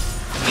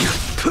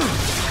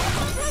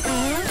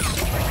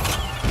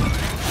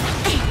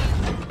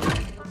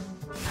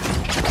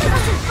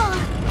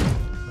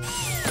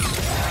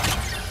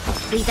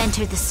 We've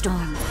entered the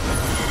storm.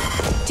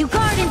 To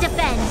guard and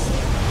defend!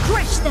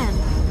 Crush them!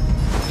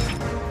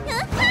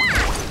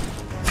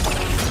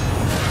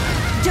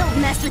 Don't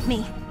mess with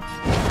me.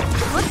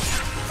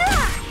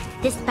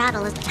 This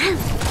battle is...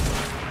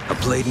 A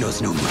blade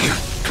knows no mercy.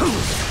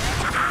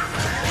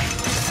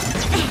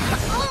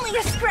 Only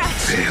a scratch.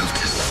 Failed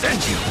to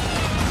send you.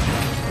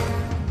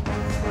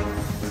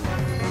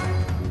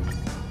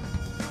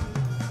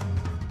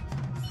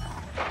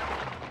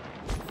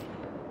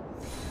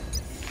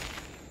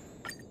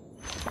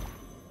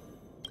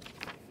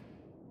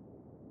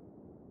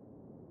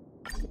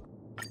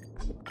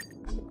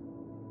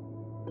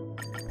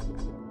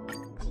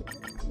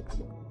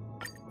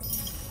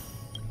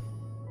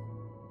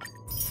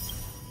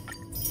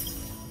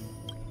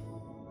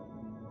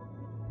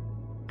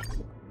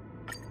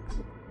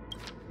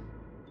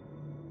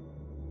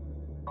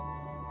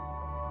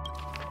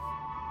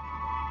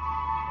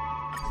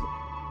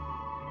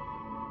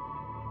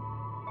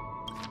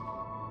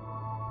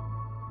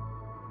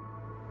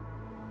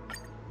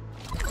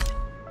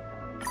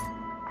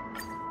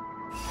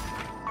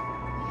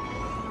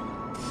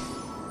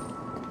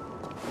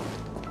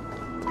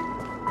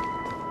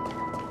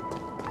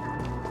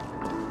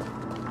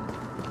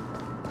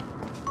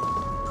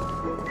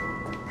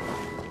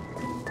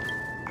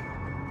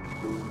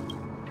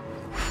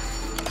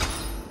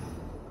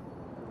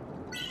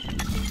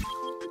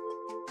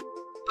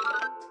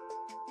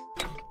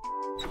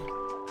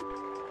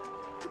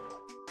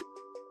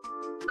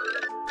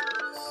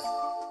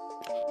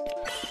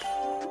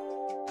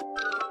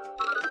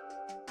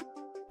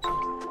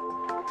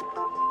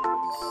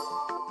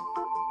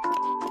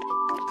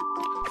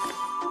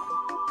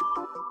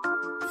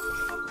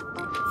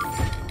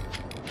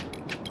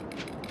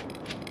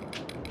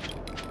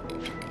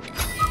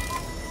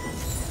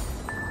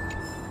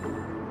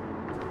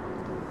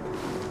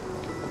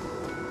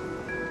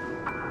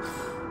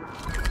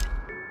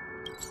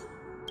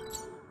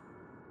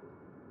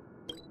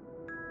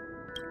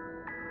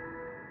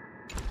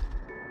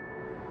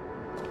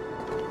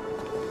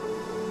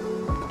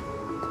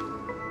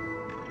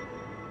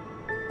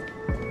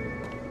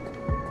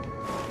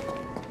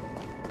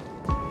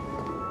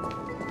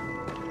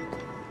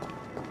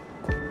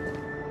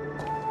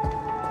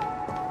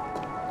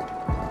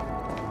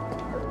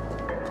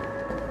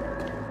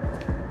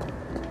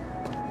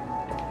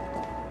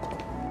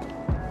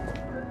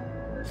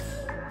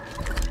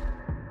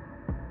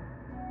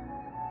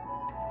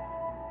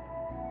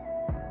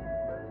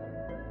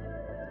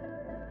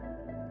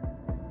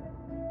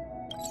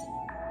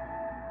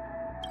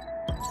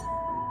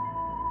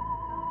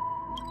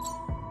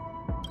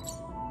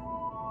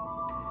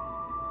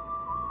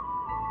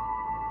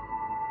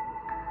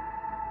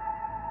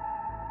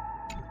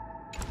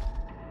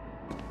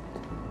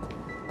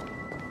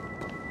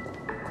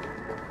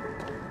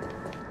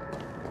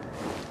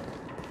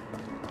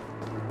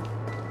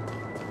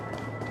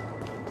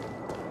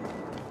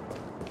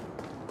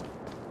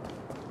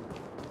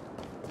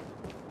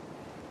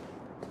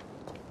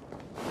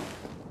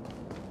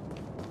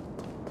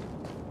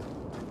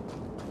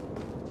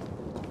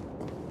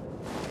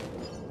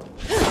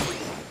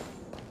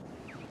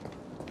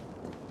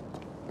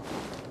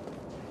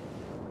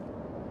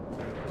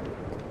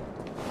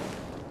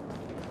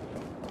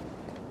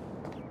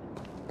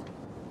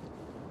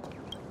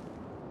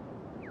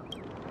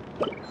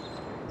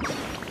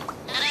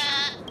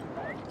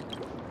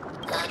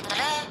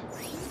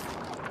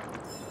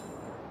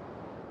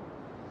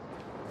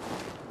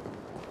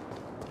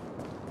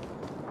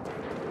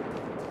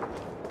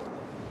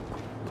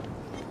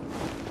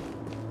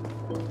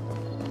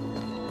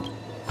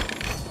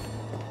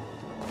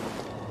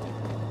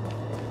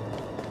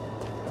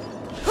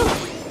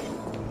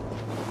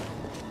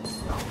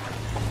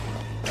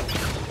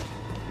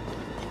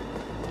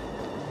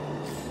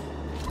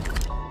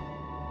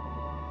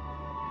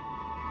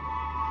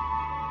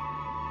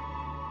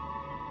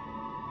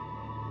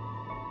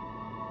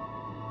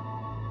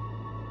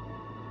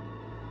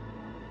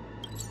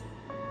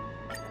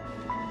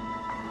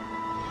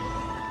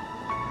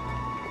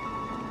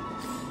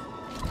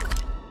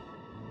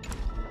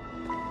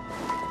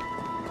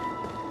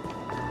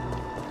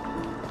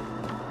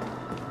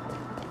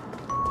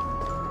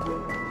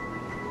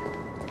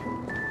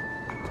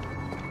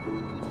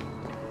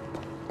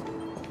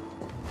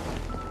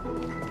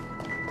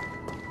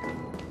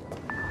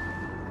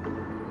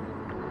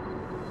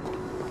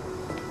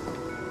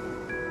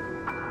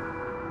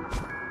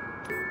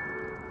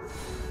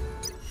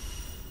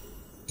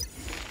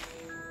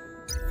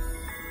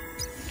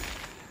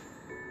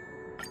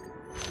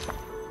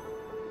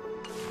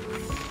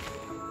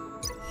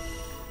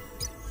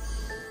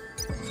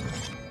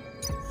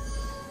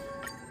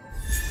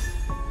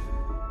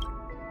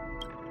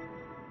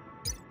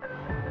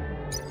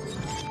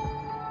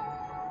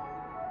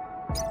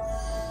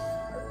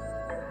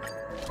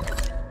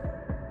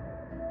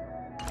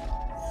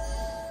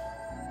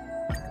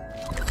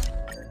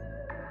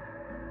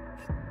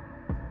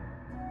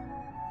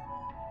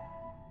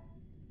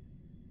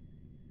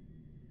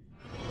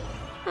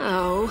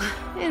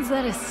 Is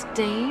that a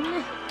stain?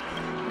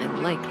 I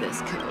like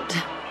this coat.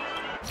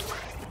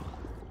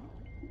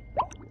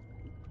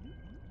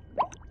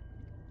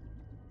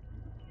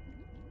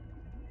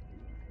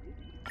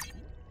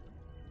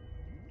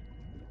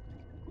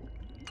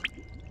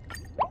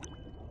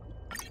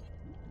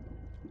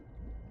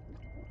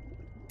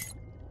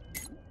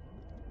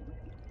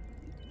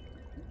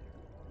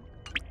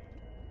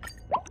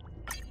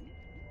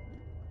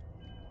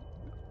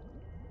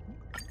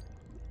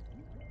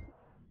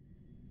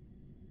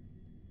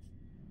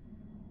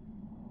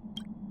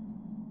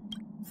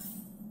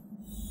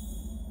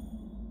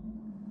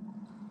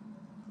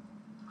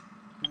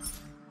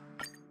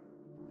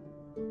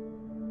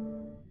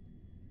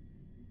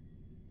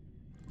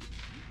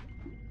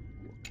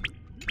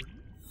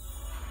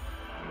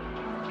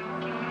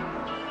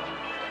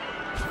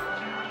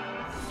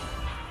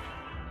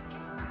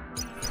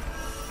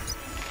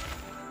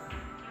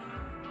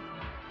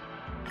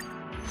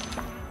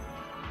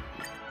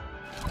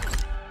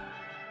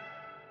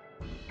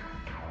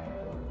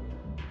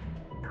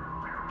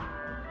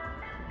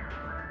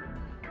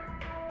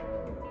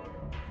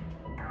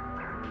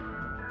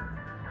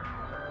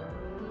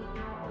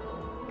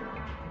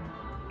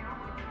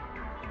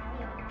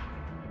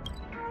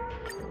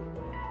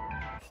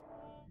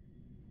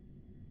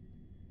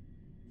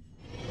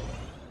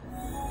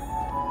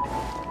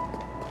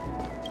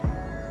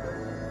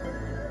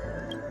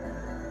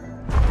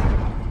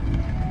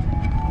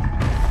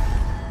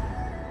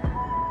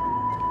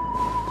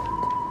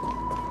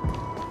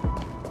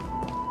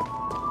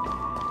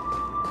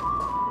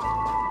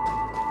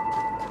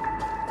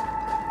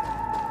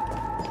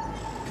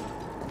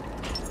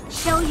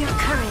 Show your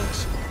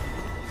courage.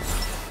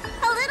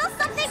 A little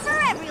something for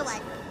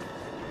everyone.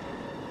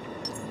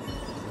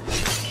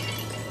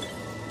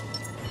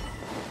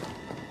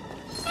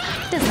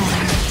 Does that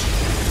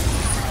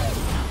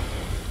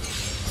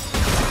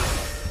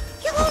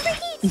You'll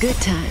overheat. hurt? Good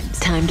times.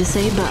 Time to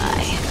say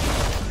bye.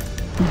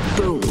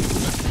 Boom.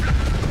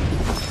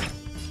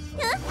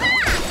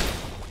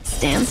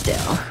 Stand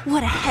still.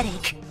 What a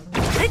headache.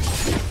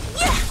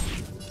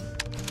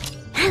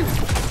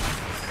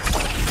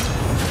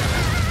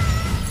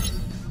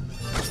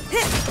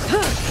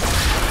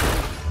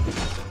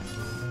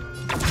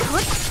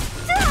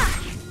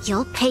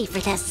 You'll pay for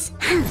this.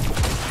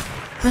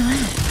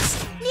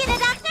 Relax. Need a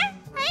doctor?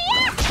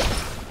 Hiya!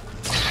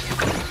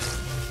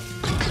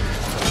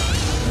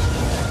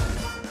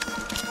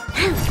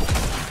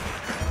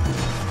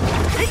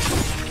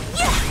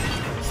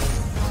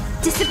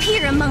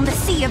 Disappear among the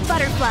sea of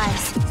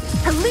butterflies.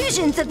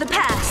 Illusions of the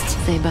past.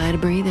 Say bye to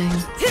breathing.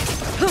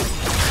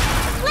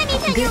 Let me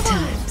tend your Good wounds.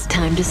 times.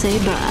 Time to say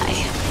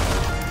bye.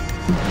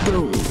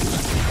 Boom.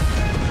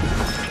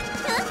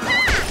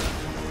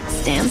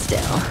 Stand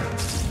still.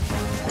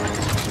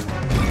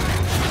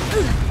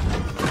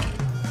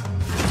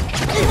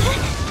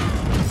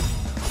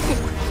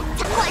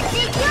 What's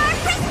in your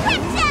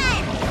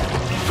prescription?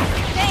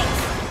 Thanks.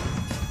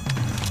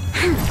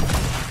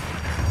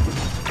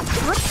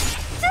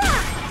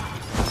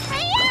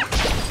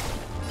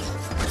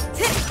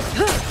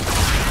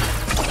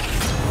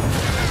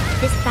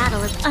 This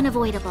battle is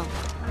unavoidable.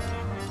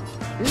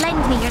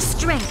 Lend me your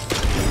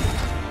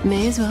strength.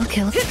 May as well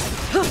kill.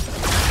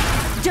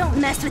 Don't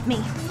mess with me.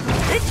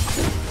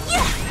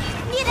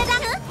 Need a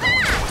doctor?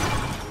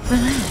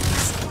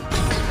 Relax.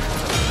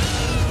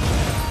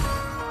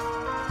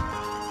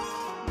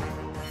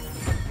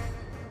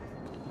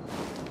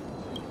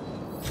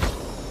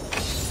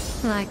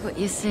 Like what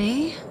you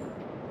see?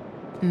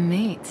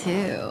 Me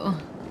too.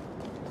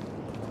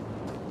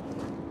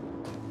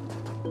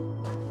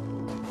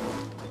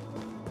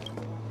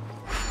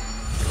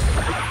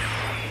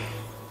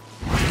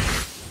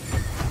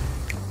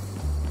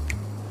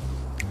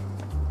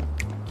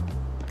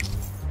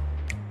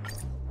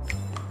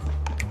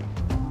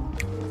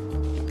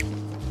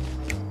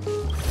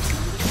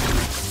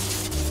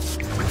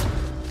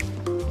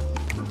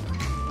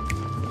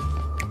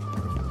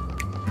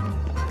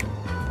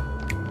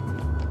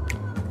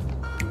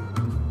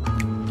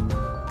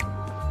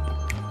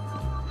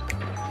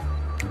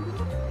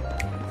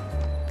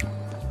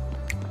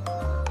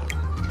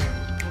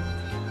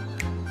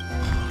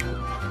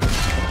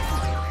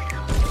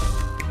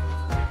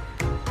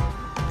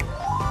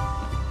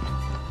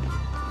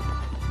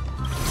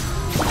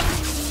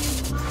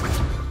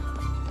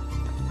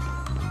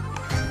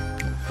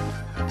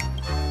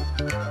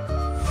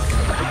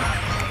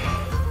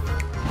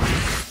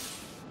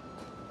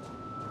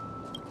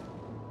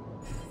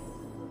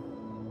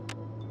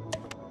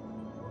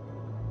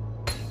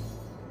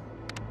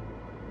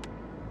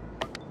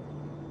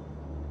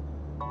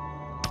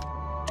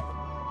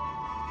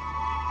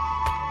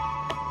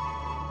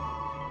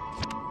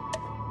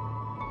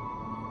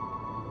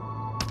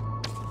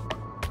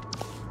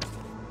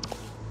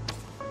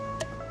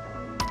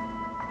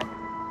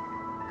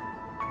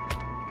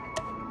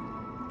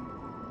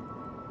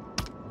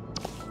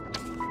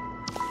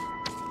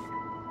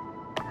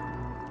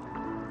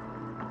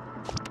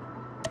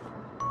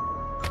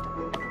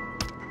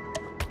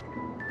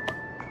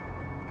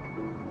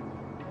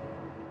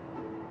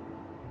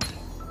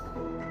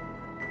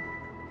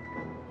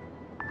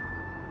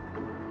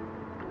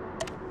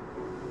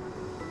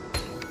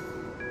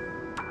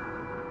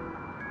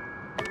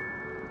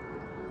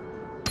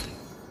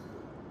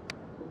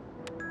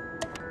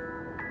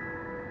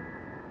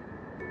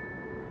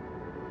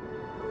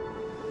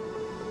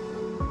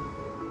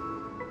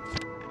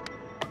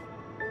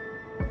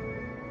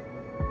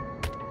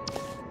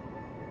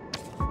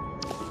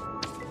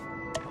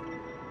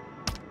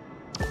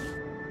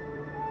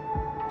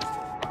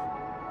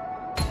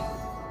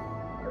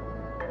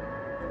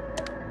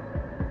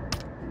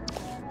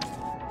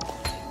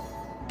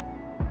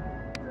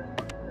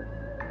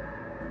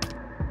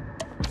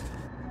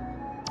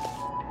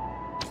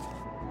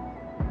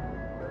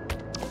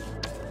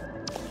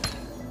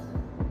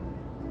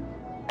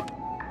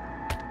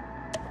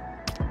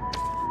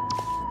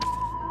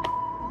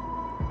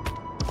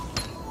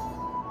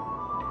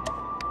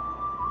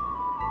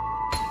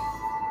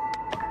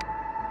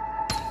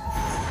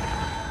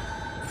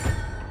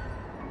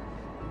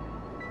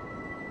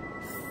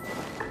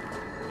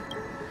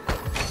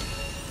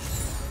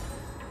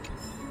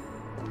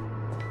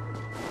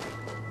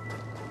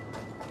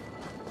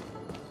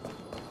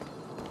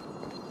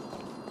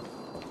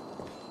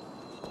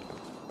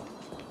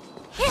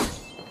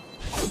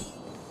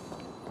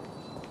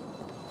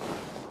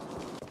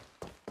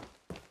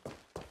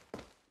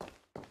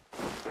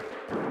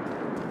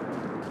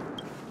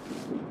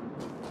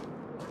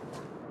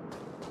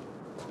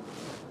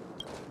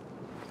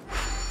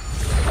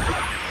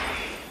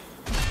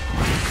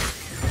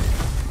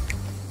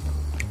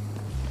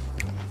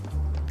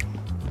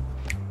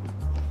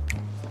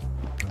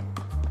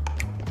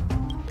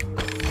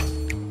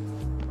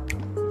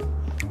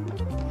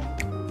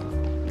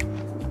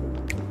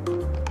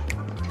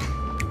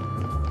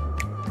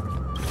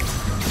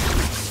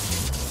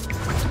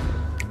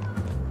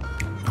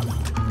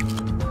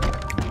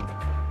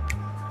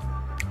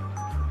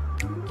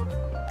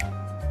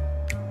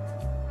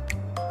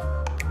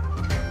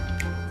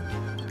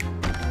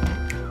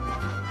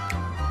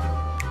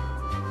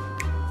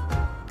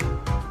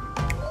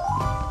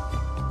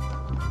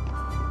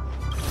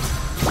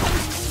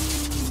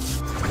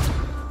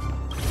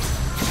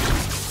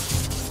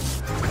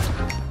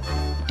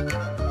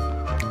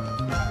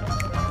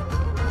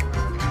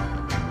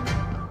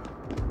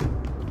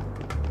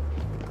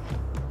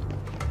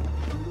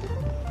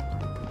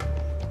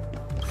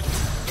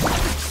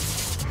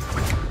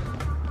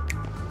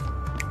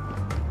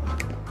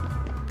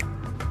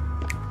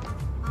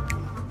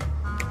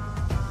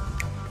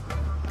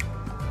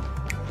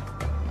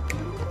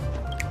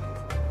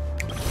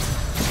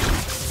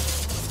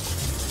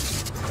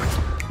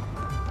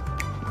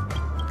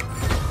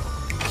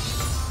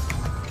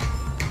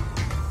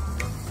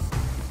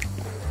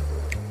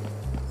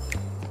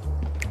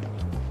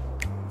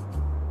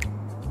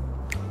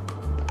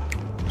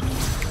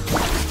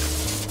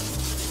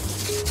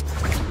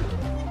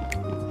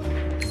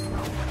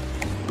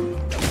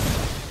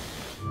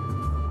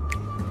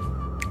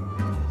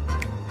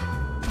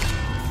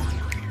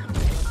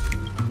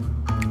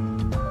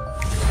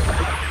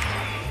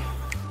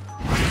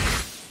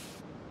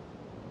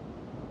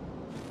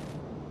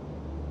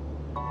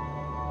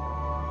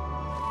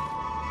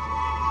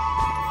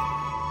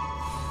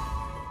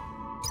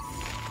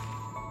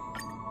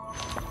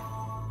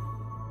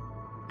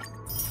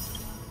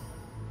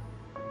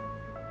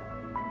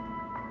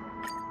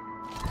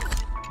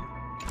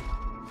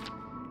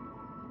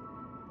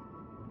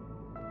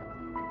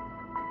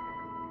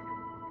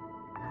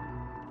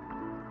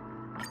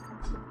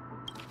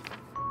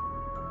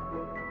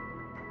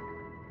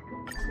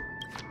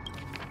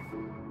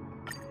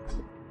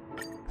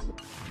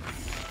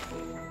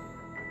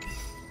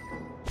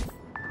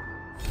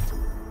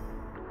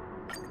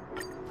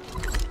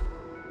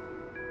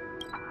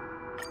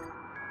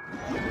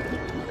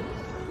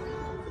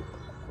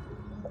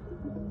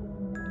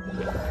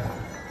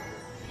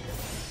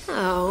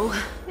 Oh,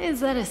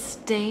 is that a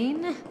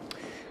stain?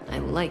 I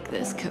like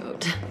this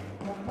coat.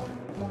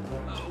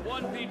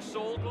 One peach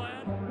soul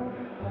glad?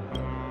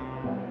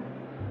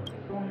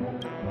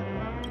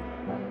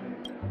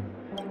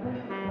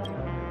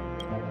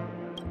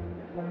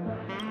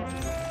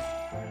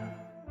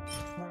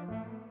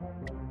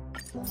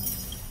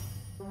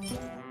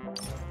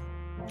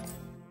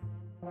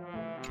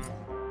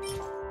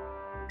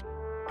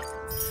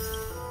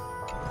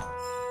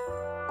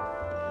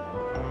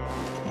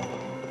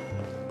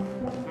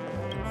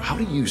 How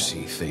do you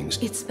see things?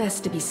 It's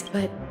best to be,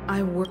 but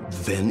I work.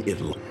 Then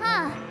it'll.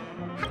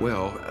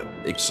 Well,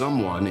 if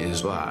someone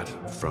is bought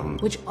from.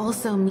 Which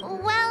also.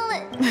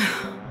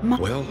 Well,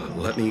 Well,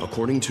 let me.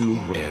 According to.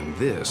 And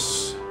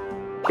this.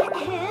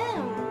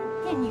 ahem.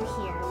 Can you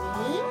hear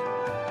me?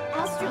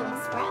 Astral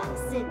Express,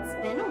 it's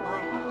been a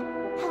while.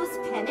 How's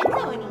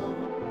Penacony?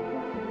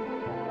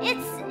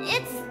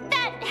 It's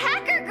that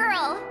hacker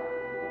girl!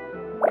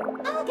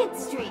 I'll get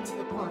straight to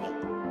the point.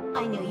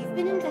 I know you've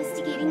been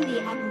investigating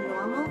the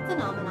abnormal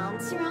phenomenon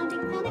surrounding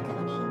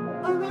Penacony.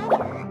 Or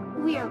rather,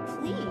 we are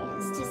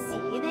pleased to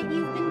see that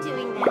you've been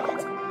doing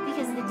that,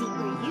 because the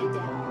deeper you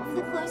delve,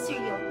 the closer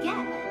you'll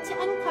get to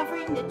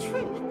uncovering the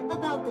truth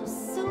about this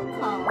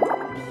so-called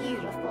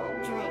beautiful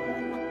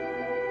dream.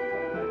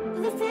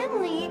 The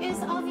family is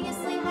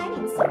obviously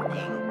hiding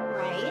something,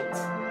 right?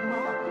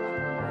 Well,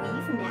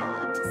 we've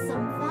nabbed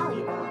some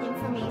valuable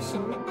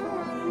information,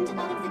 and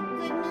out of the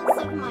goodness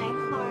of my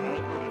heart,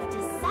 I've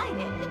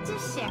decided to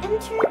share.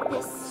 Enter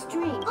this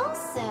stream.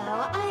 Also,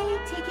 I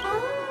take it.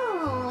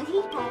 Oh,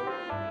 he had.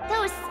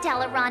 Those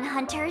Stellaron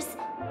hunters.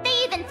 They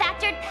even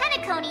factored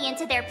Penacony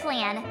into their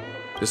plan.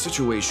 The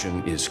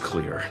situation is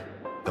clear.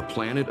 The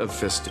planet of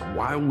Fist.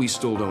 While we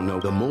still don't know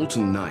the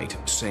Molten Knight,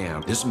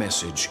 Sam, this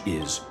message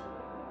is.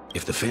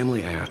 If the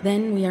family asks.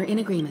 Then we are in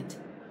agreement.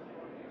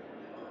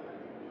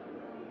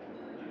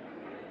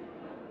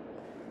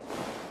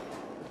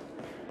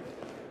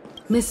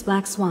 Miss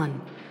Black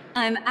Swan.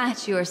 I'm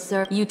at your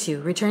service. You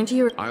two, return to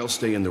your. I'll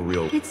stay in the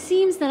real. It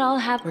seems that I'll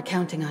have. We're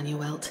counting on you,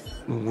 Welt.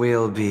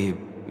 We'll be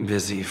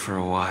busy for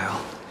a while.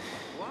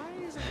 Why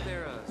isn't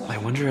there a... I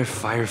wonder if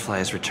Firefly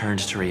has returned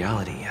to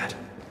reality yet.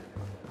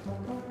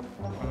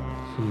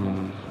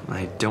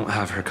 I don't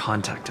have her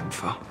contact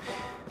info.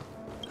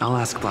 I'll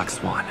ask Black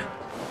Swan.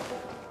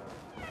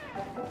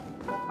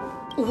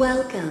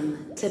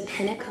 Welcome to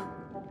Pinnacle.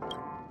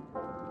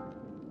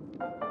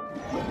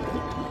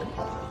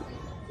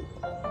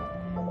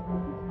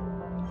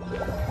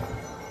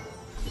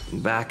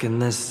 Back in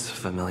this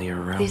familiar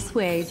room. This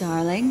way,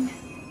 darling.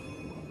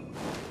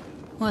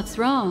 What's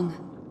wrong?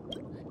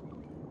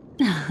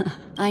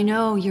 I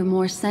know you're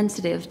more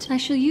sensitive. I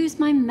shall use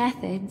my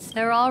methods.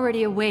 They're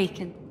already awake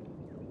and...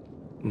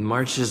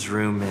 March's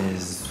room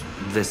is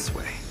this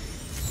way.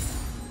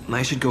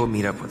 I should go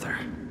meet up with her.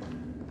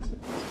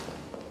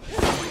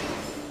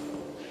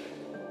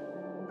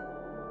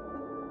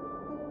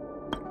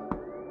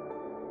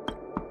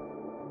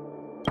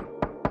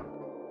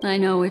 I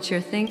know what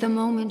you're thinking. The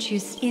moment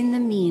you... In the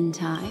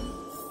meantime...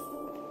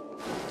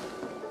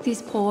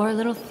 These poor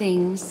little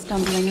things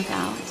stumbling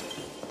about.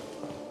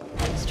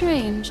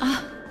 Strange.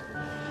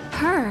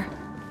 Her.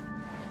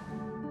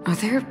 Are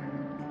there...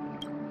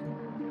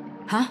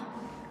 Huh?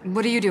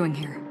 What are you doing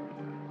here?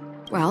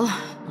 Well,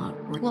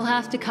 We'll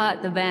have to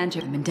cut the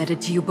banter. I'm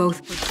indebted to you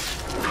both.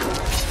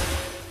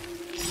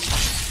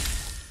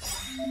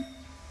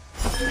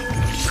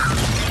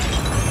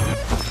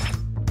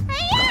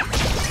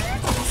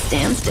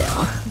 Stand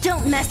still.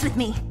 Don't mess with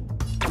me.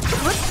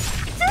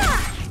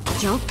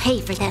 You'll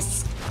pay for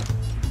this.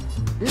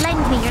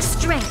 Lend me your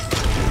strength.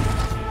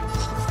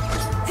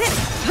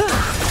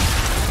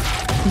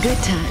 Good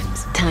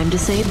times. Time to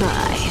say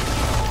bye.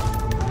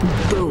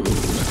 Boom.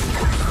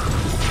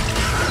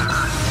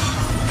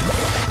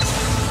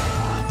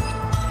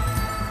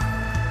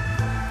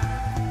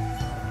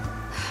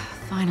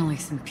 Finally,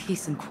 some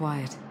peace and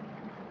quiet.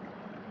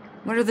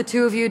 What are the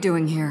two of you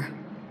doing here?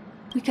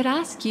 We could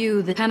ask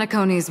you the...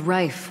 Penacony's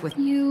rife with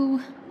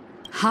You...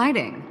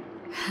 hiding.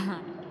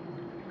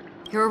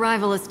 Your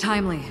arrival is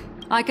timely.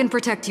 I can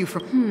protect you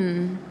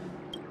from...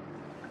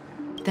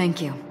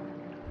 Thank you.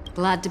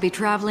 Glad to be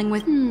traveling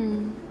with...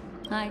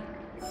 I...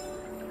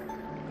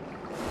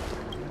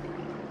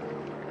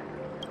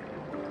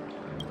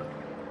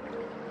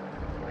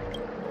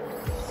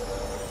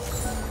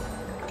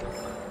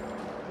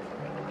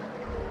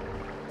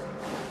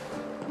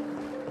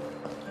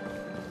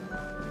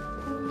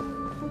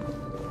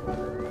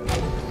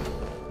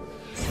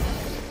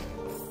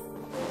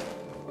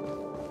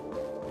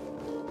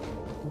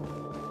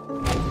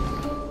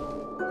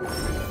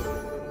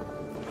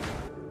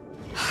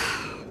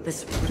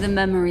 The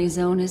memory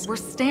zone is... We're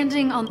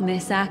standing on...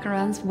 Miss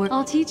Acheron's work.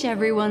 I'll teach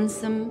everyone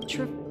some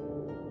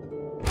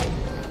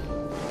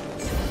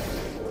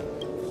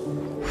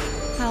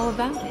How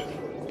about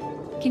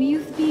it? Can you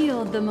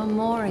feel the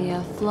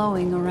memoria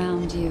flowing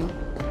around you?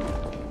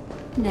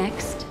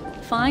 Next,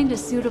 find a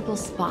suitable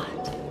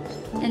spot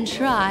and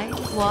try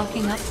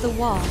walking up the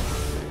wall.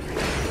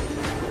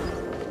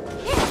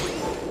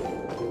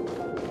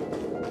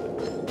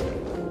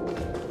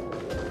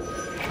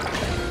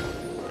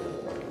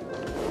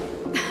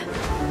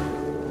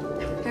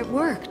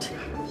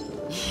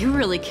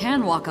 really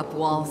can walk up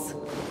walls.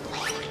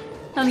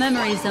 A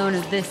memory zone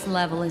of this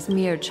level is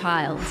mere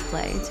child's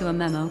play to a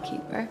memo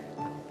keeper.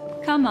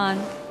 Come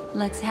on,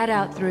 let's head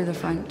out through the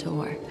front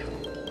door.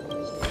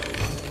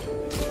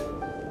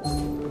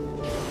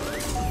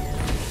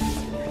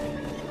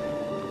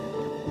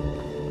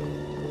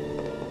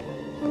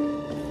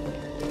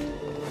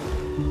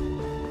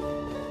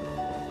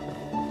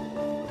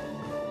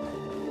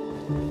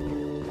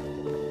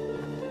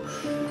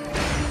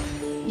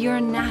 You're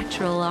a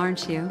natural,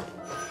 aren't you?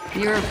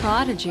 You're a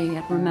prodigy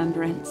at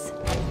remembrance.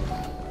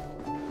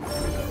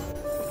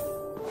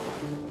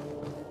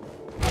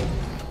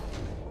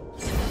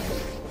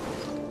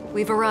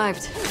 We've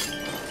arrived.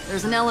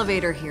 There's an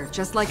elevator here,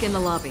 just like in the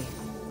lobby.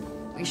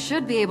 We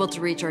should be able to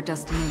reach our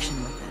destination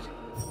with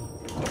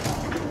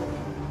it.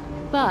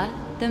 But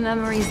the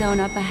memory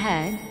zone up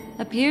ahead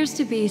appears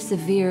to be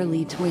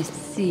severely twisted.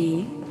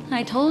 See?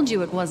 I told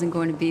you it wasn't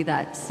going to be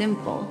that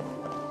simple.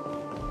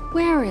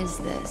 Where is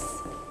this?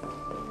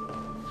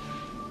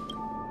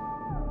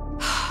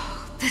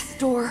 This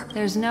door.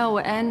 There's no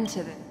end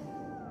to it.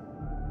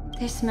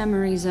 This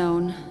memory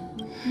zone.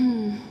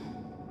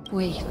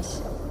 Wait.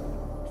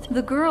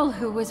 The girl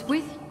who was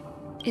with you.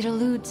 It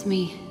eludes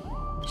me.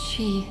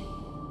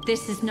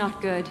 This is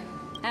not good.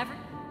 Ever.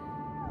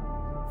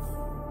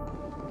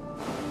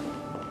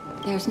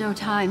 There's no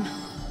time.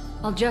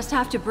 I'll just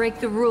have to break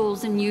the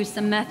rules and use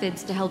some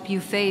methods to help you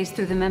phase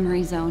through the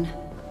memory zone.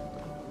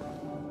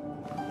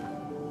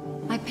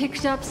 I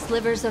picked up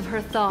slivers of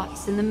her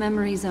thoughts in the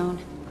memory zone.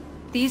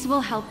 These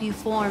will help you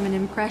form an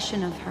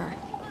impression of her.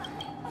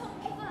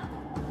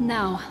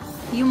 Now,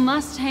 you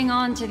must hang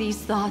on to these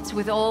thoughts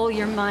with all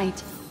your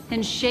might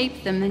and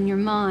shape them in your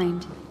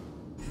mind.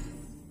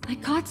 I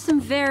caught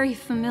some very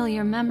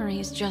familiar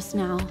memories just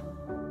now.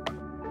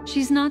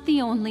 She's not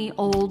the only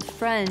old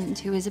friend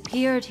who has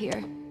appeared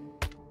here.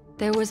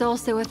 There was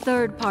also a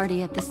third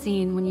party at the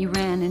scene when you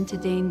ran into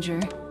danger.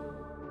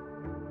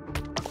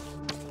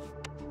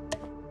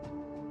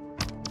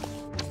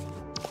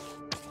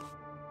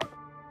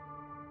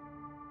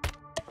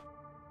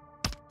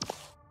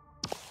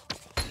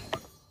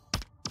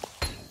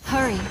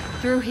 Hurry,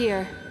 through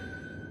here.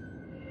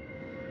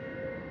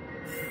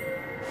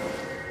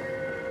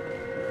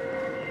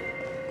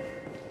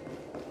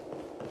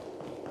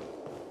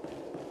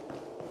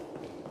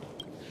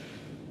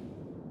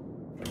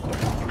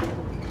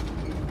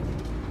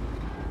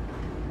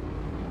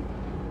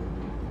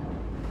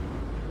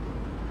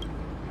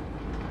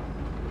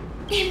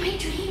 In my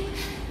dream,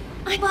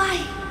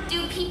 why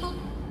do people...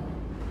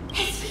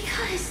 It's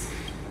because...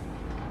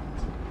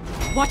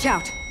 Watch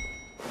out!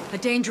 A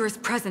dangerous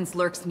presence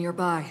lurks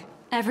nearby.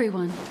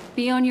 Everyone,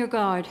 be on your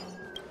guard.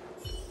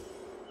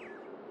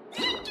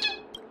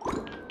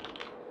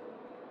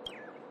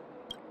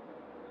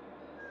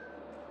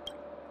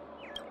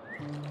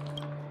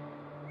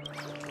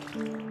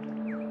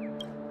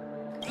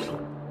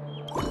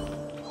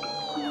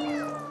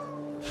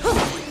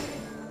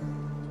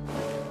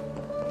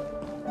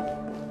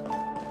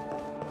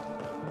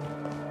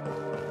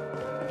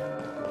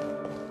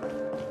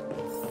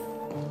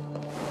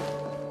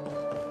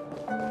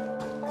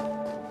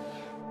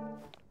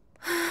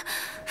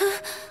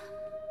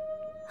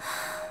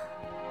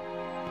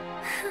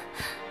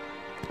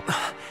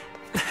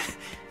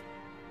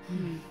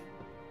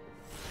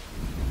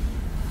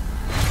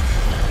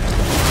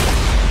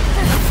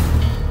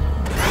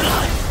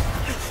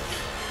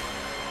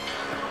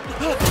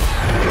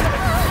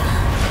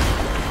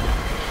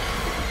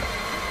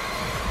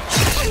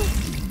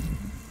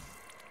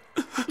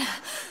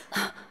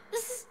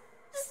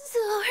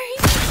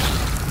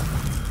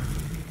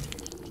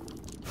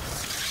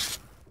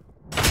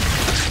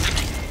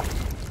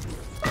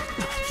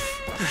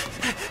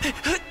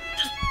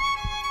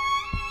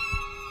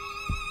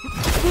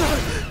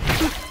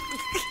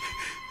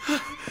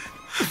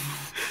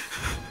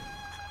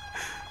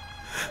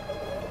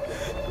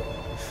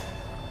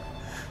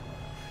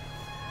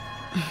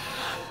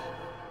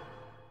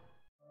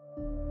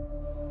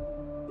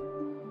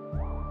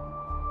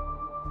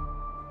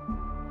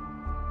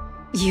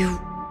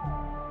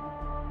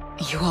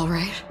 You all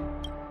right?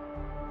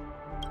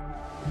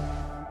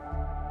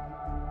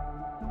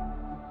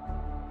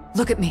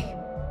 Look at me.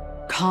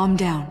 Calm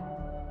down.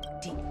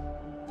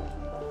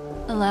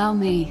 Allow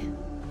me.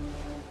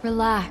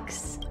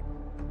 Relax.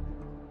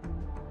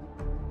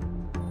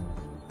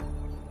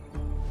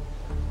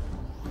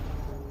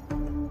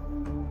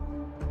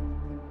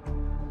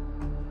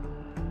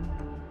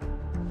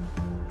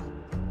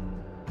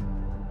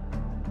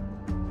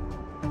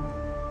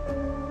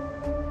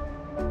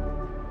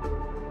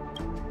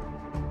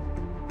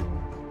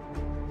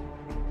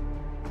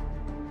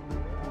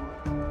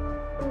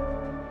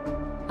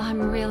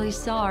 I'm really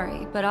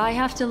sorry, but I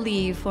have to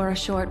leave for a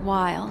short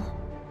while.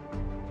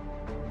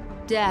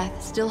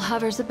 Death still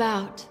hovers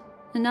about,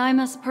 and I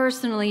must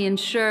personally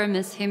ensure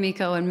Miss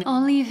Himiko and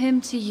I'll leave him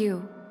to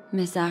you,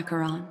 Miss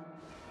Acheron.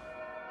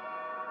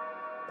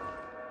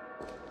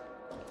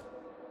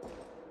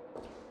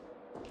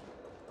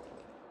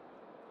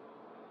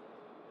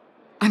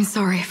 I'm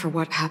sorry for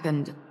what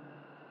happened.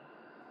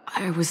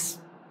 I was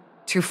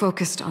too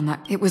focused on that.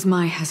 It was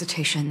my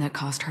hesitation that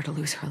caused her to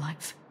lose her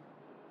life.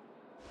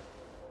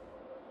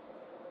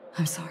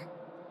 I'm sorry.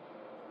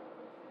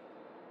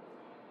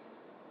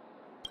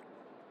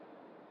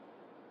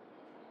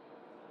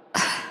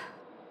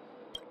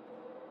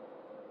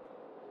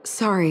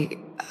 Sorry,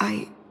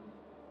 I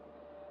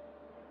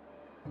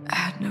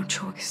had no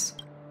choice.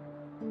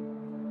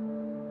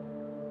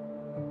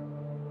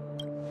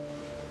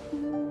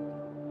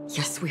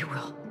 Yes, we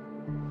will.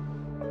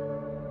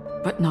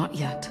 But not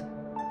yet.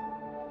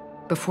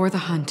 Before the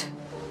hunt,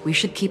 we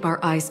should keep our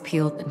eyes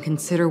peeled and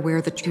consider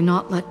where the— Do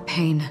not let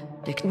pain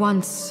dictate.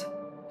 Once,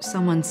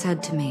 someone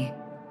said to me,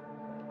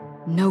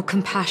 "No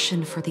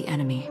compassion for the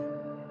enemy,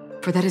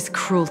 for that is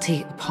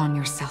cruelty upon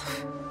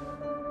yourself.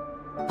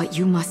 But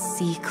you must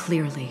see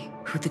clearly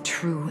who the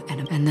true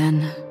enemy—" And then,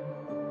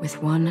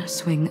 with one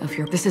swing of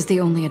your— This is the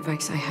only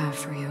advice I have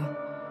for you.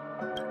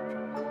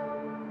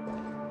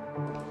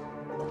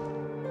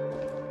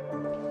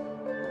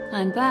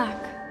 I'm back.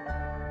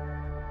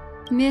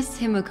 Miss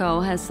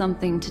Himiko has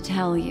something to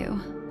tell you.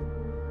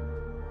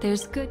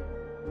 There's good—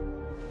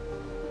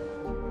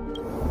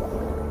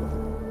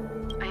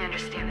 I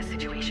understand the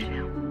situation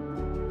now.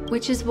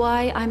 Which is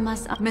why I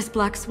must— Miss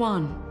Black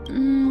Swan,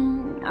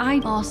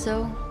 I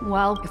also—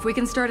 Well, if we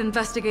can start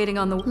investigating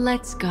on the—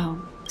 let's go.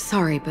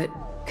 Sorry, but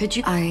could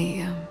you—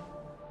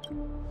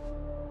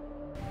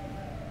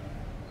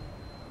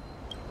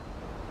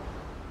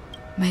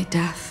 May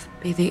death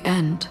be the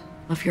end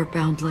of your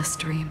boundless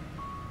dream,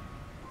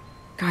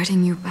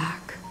 guiding you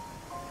back.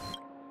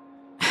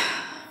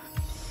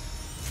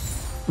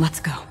 Let's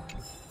go.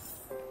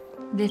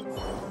 This—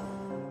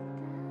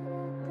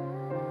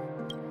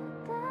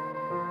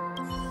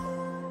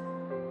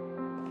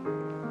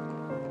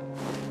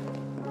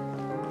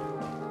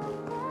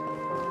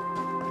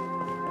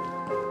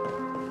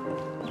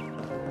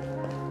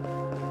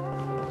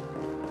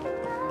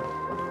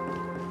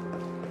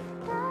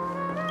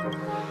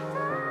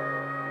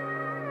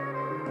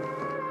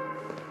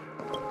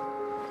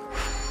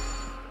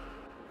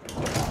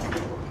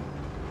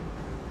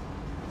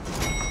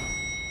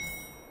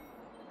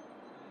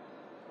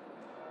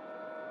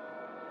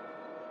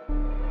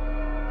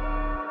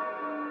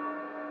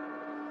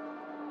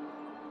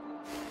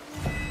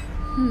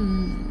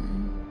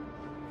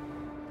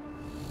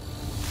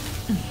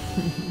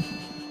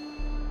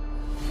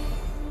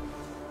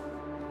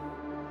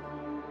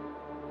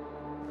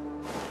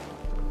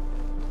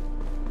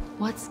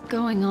 What's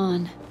going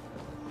on?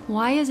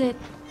 Why is it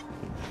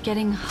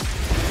getting—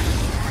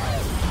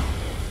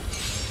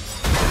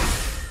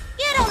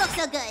 You don't look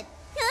so good.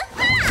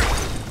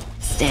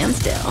 Stand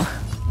still.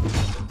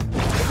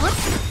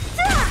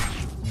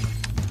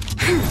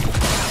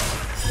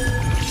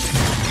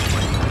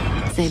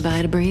 Say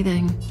bye to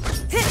breathing.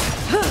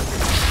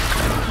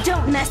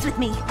 Don't mess with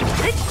me.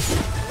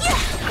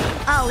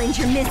 I'll end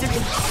your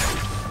misery.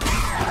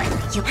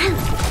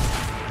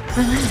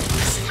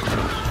 Relax.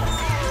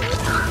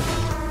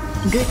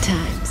 Good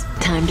times.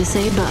 Time to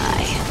say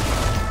bye.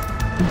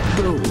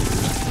 Boom.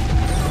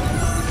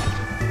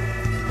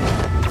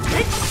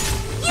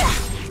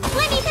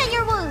 Let me pin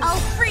your wound. I'll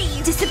free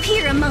you.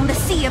 Disappear among the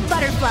sea of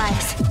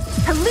butterflies.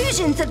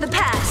 Illusions of the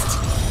past.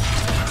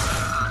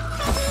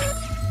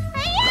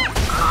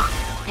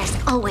 There's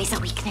always a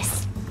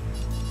weakness.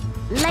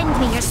 Lend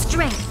me your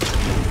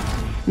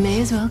strength.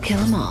 May as well kill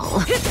them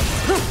all.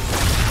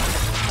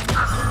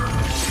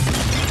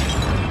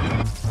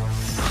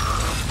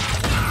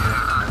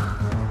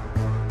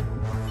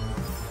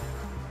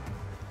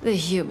 The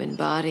human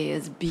body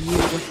is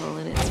beautiful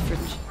in its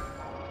fragility.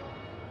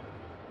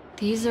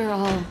 These are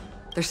all—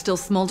 They're still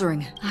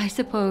smoldering. I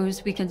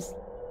suppose we can—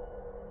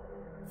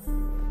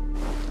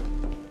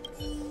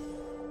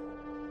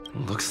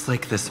 Looks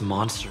like this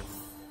monster.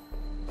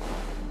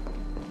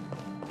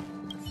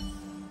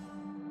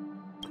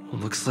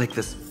 Looks like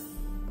this.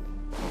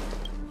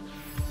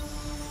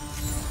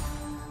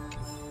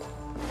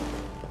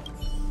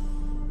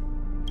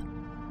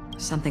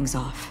 Something's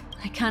off.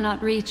 I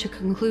cannot reach a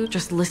conclusion.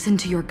 Just listen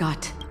to your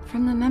gut.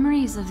 From the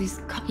memories of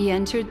these— He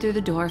entered through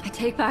the door. I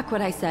take back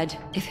what I said.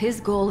 If his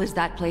goal is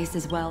that place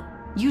as well,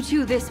 you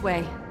two this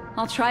way.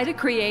 I'll try to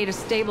create a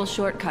stable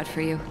shortcut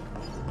for you.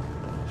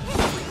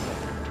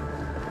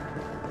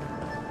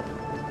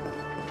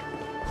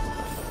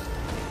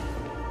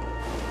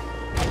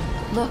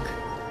 Look.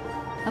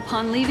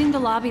 Upon leaving the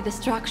lobby, the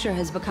structure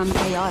has become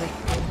chaotic.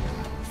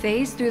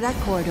 Phase through that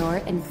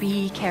corridor and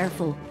be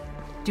careful.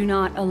 Do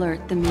not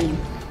alert the meme.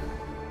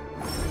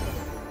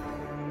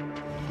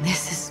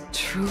 This is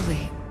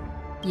truly—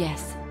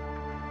 Yes.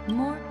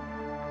 More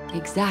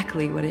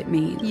exactly what it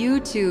means. You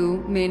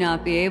two may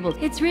not be able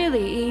to. It's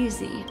really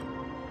easy.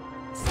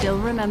 Still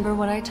remember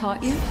what I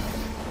taught you?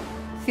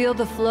 Feel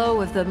the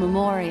flow of the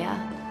memoria.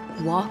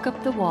 Walk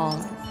up the wall,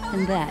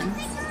 and then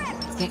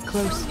get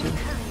close to it.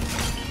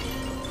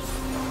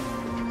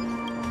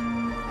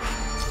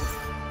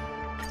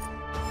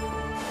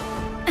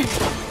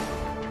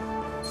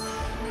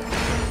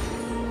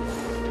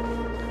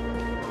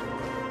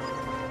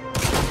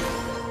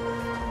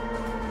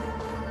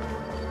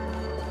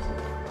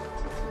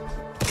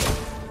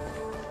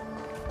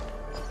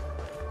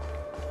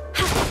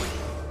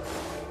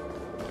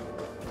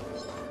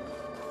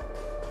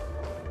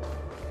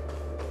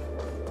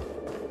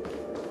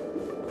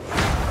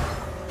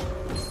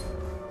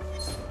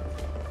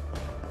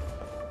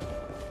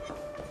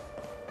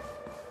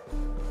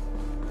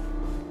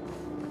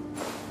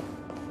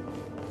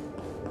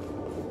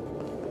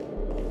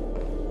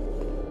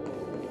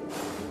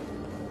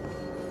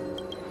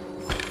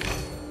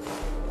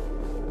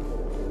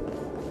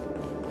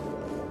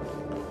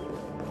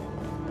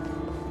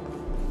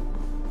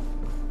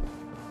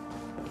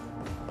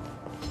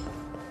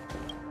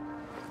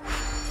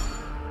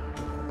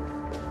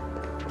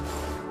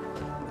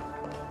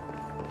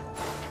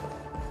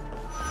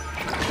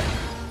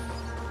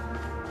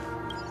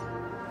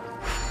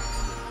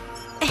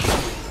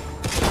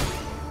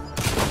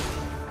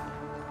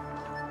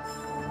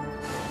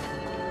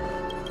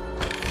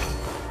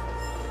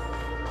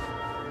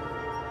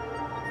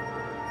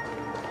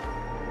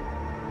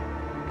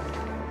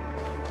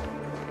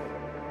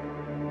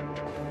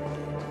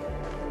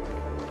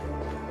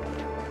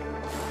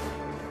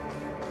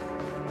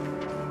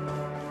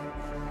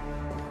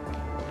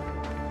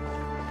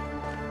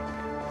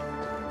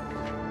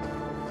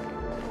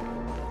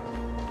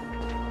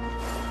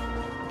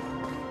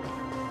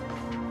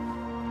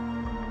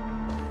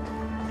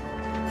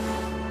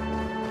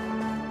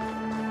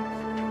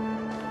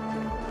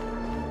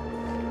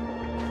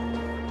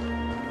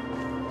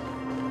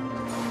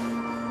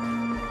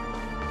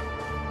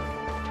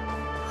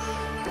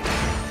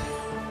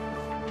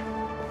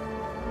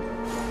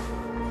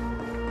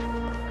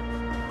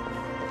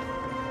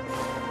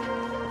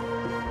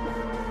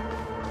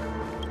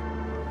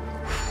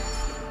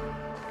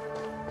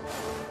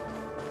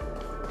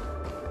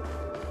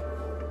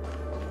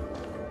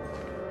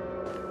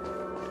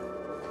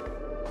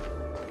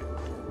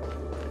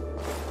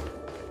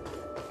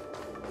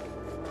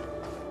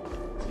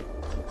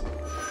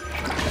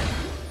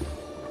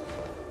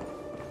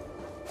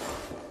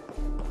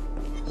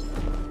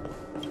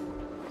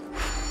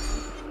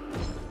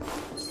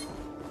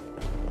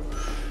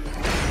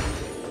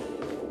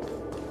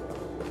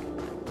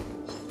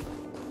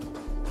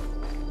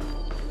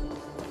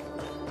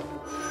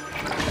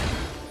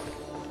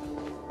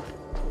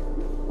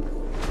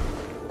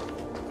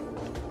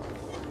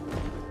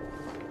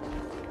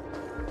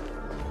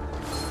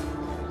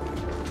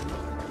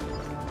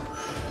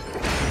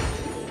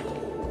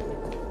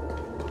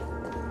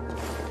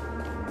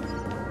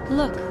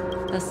 look,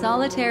 a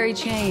solitary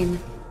chain.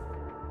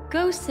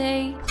 Go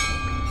say...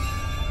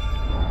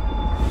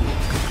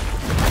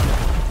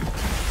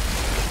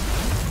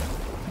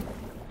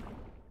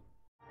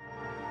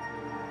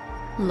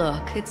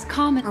 Look, it's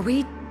common. Are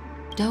we...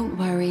 Don't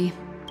worry.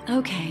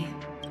 Okay.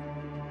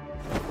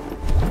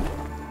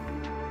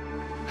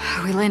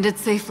 We landed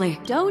safely.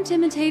 Don't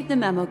imitate the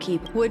memo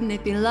keep. Wouldn't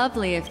it be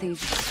lovely if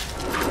these...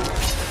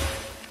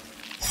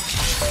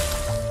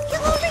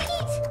 You'll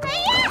overheat!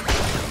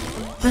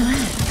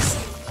 Relax.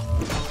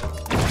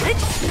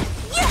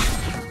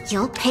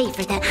 You'll pay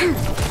for that.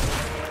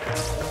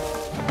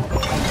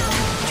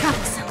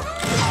 Troublesome.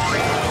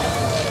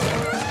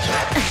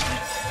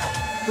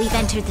 We've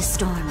entered the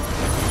storm.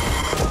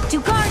 To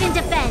guard and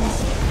defend!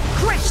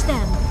 Crush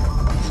them!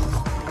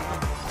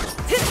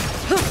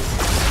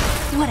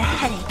 What a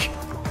headache.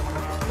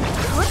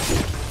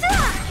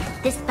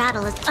 This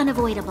battle is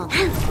unavoidable.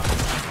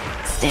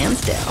 Stand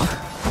still.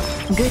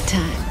 Good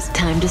times.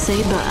 Time to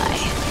say bye.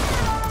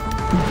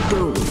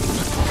 Boom.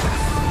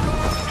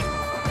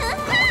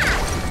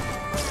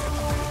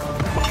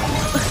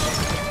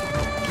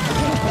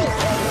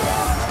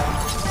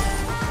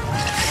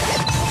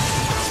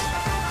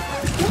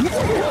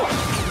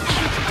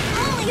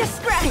 Only a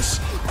scratch!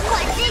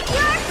 What's in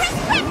your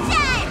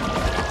prescription?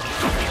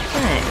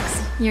 Thanks.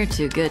 You're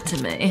too good to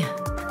me.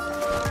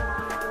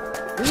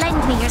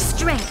 Lend me your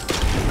strength.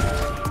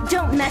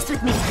 Don't mess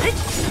with me.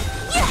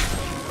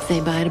 Say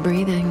bye to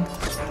breathing.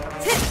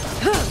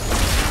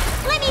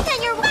 Let me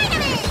send your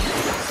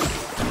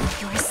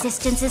vitamins! Your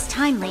assistance is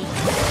timely.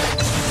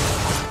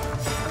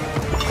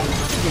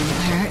 Didn't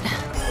hurt.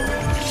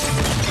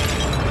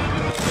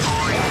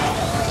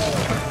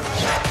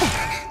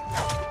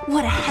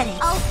 What a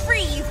headache. I'll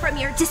free you from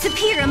your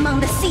disappear among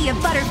the sea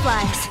of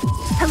butterflies.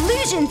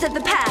 Illusions of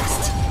the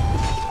past.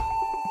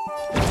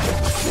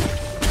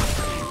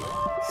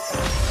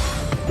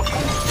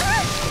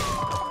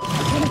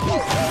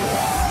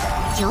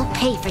 You'll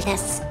pay for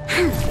this.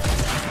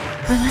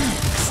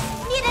 Relax.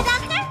 Need a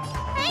doctor?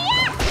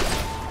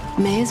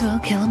 May as well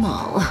kill them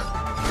all.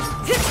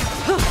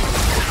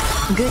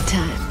 Good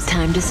times.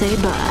 Time to say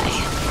bye.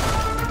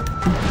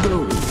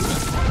 Boom.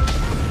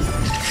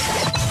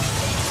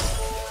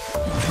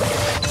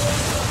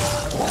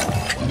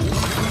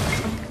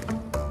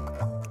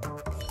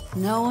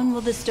 No one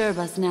will disturb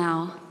us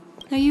now.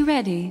 Are you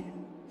ready?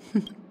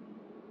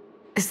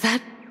 Is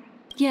that...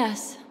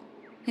 Yes.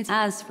 It's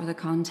as for the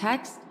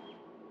context.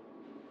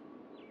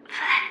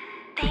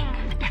 Thing,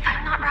 if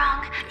I'm not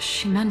wrong.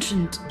 She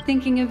mentioned...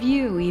 Thinking of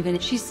you, even.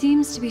 She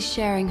seems to be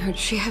sharing her...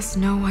 She has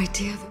no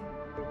idea.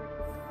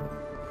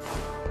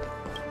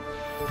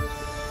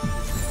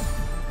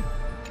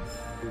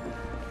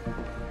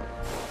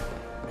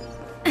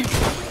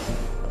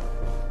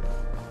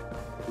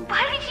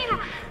 Why did you...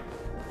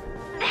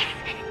 This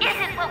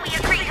isn't what we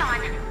agreed on.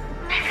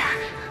 Mecca.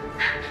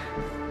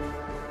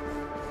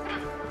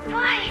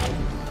 Why?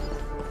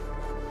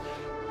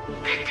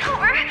 The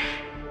tower...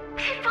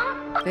 It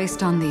won't...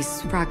 Based on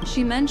these fragments...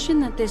 She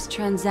mentioned that this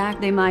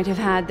they might have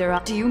had their...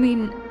 Do you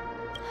mean...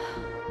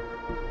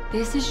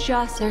 This is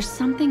just... There's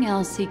something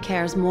else he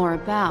cares more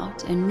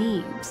about and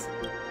needs.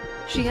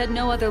 She had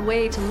no other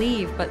way to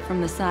leave but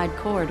from the side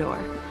corridor.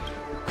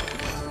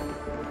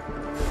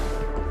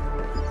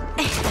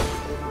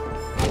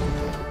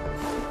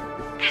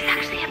 There's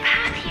actually a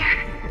path here.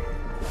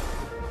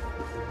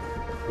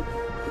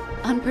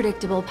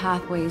 Unpredictable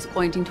pathways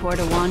pointing toward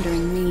a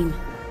wandering meme.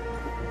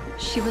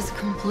 She was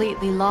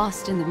completely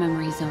lost in the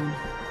memory zone.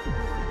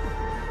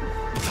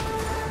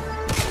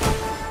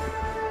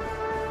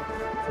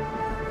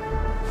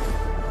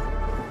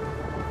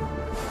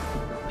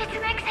 It's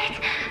an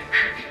exit.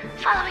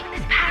 Following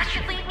this path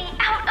should lead me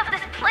out of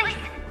this place.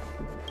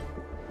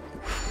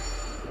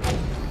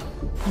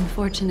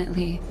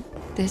 Unfortunately,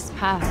 this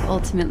path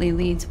ultimately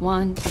leads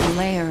one to the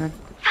layer of...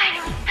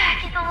 Finally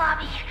back in the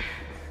lobby.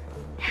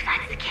 If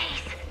that's the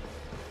case.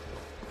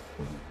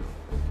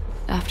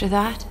 After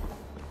that,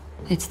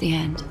 it's the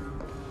end.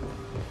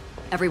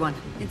 Everyone.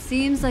 It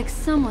seems like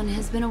someone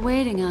has been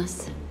awaiting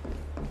us.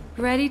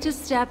 Ready to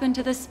step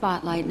into the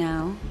spotlight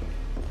now.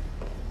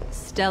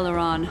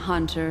 Stellaron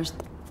hunters.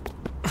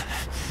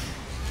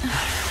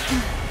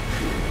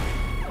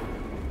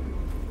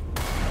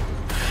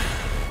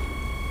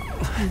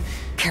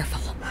 Careful.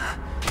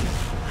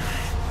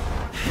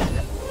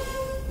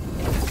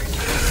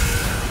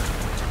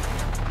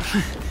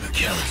 A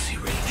Galaxy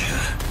Ranger.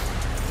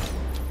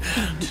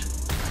 And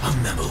a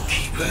memo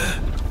keeper.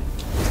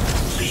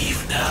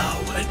 Leave now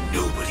and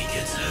nobody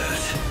gets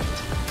hurt.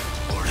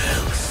 Or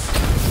else,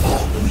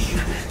 all of you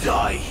will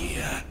die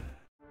here.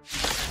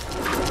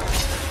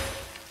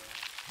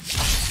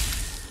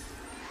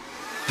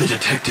 The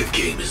detective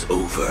game is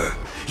over.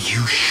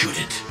 You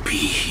shouldn't be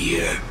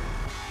here.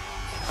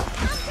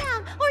 Calm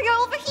down, or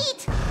you'll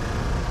overheat!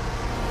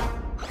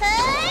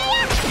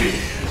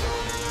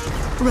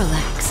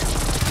 Relax.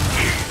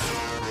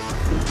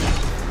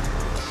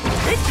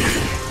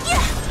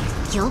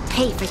 You'll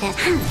pay for that.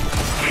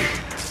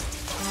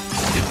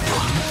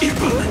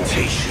 Implement.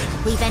 Implementation.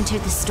 We've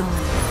entered the storm.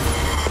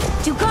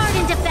 To guard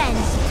and defend!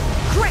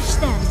 Crush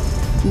them!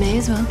 May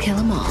as well kill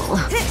them all.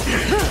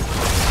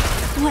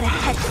 What a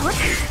head foot!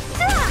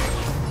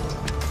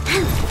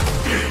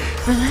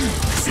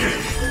 Relax.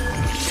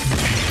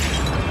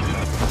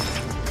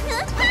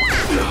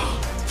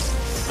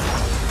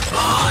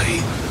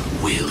 I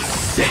will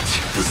set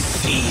the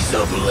seas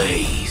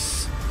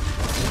ablaze.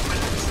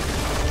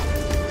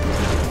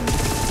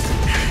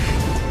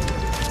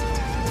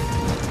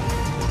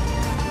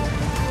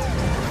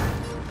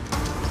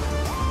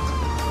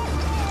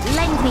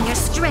 Lend me your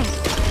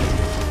strength!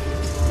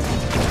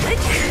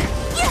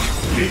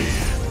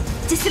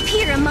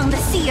 Disappear among the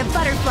sea of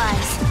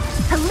butterflies.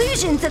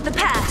 Illusions of the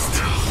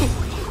past.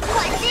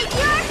 What's in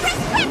your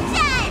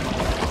prescription?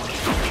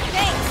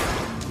 Thanks.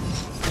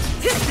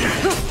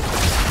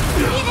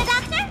 Need a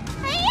doctor?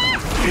 Yeah.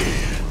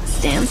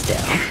 Stand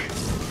still.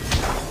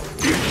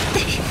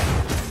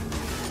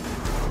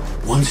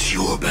 Once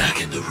you're back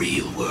in the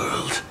real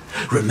world,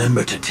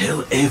 remember to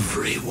tell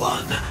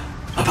everyone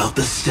about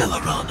the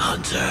Stellaron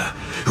Hunter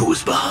who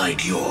was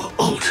behind your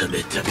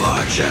ultimate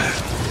departure.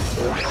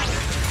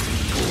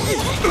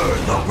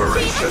 Earth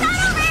operations.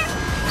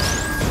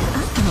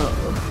 Oh,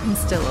 I'm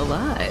still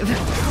alive.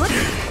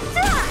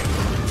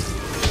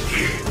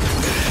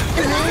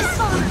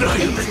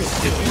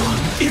 Nihilistic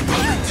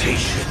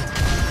implementation.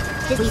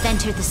 We've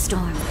entered the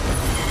storm.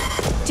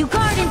 To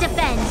guard and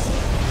defend!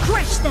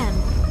 Crush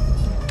them!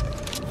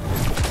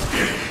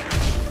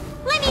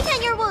 Let me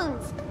tend your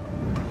wounds.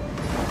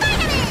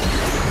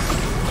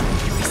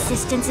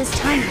 Resistance is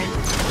timely.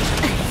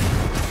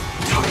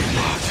 Time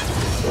lot.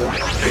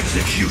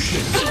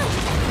 Execution.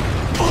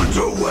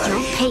 Underway.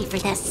 You'll pay for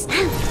this.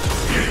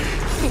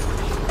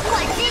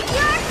 What's in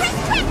your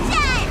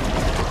prescription?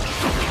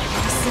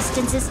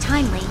 Resistance is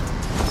timely.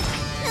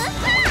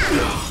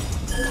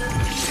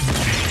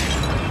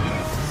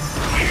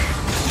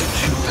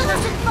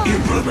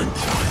 Implement.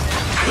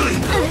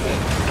 Clean.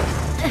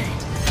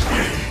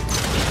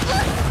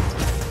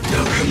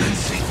 Now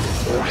commencing.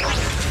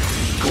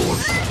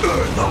 Towards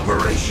Earth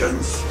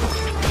operations.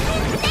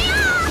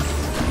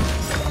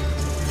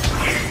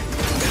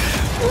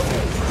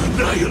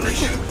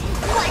 Annihilation.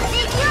 What's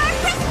in your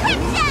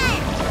prescription?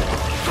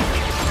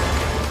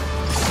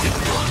 Step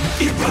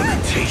 1.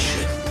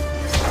 Implementation.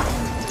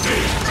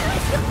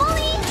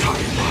 Fully.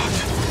 Time lot.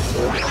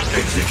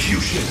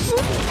 Execution.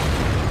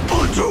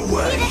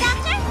 Underway. Need a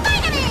doctor?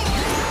 Vitamin.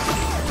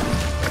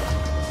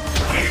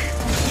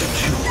 Step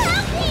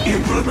 2.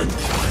 Implement.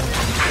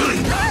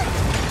 Clean.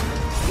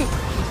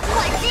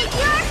 What's in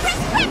your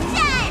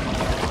prescription?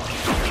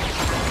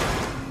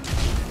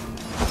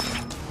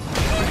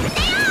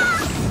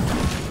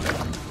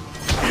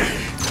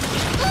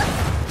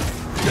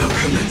 Now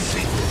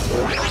commencing.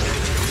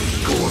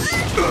 Towards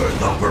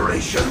Earth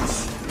operations.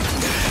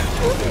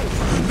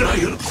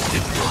 Annihilate.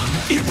 Step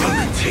 1.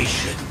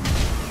 Implementation.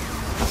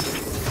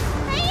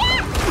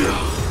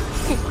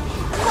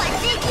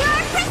 What's in your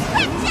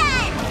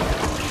prescription?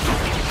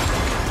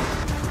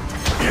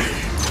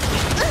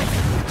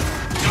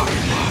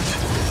 Time lot.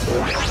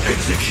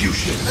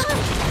 Execution.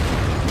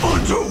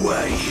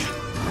 Underway.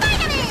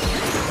 Vitamin.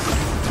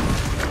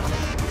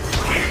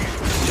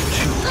 Step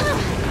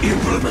 2.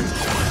 Implement.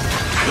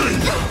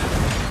 Clean.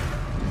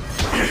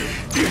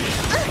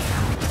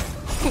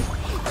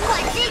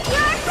 What's in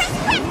your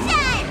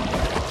prescription?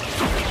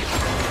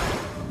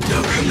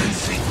 Now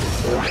commencing.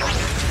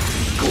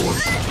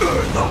 Towards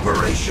Earth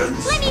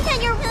operations. Let me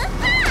tend your...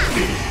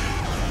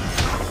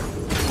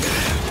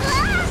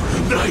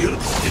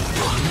 Annihilate. Step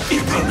 1.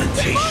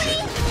 Implementation.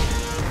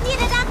 Need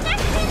a doctor?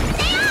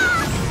 Stay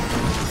off!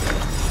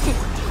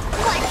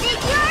 What's in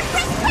your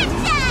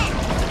prescription?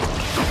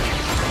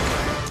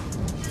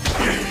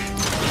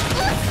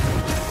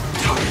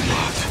 Time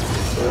lot.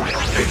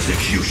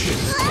 Execution.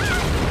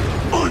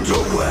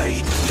 Underway.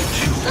 Step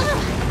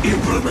 2.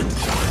 Implement.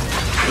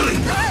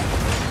 Clean.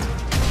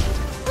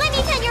 Let me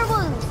tend your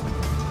wounds.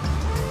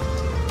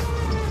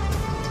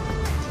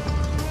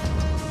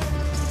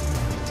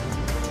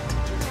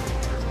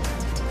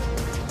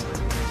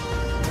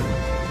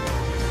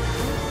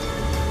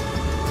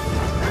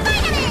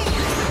 Vitamin!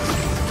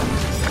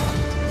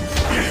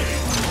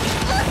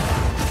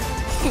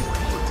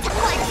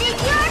 What's in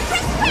your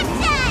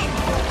prescription?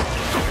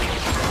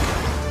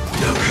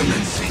 Now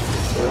commencing.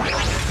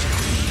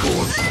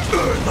 Towards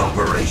Earth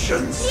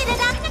operations. Need a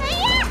doctor?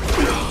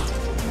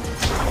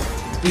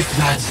 If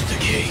that's the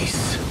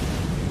case.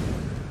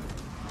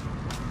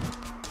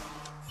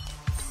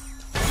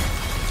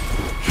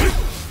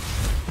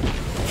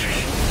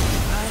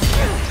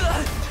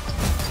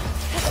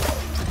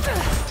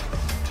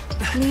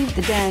 Leave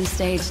the dance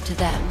stage to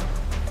them,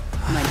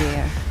 my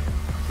dear.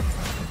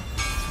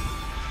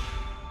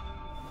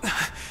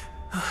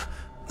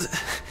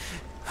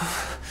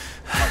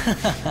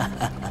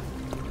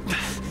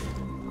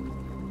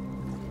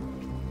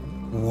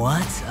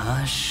 What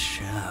a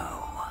show.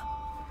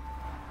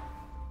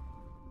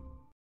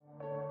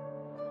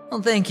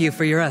 Well, thank you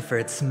for your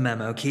efforts,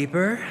 Memo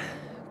Keeper.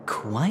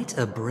 Quite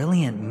a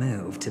brilliant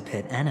move to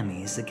pit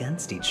enemies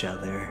against each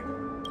other.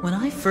 When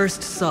I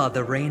first saw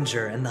the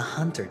Ranger and the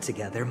Hunter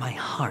together, my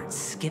heart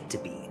skipped a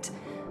beat.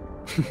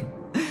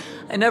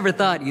 I never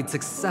thought you'd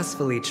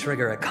successfully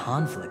trigger a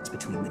conflict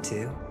between the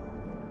two.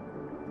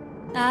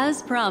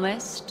 As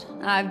promised,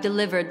 I've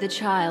delivered the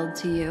child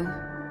to you.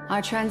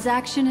 Our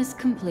transaction is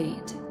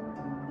complete.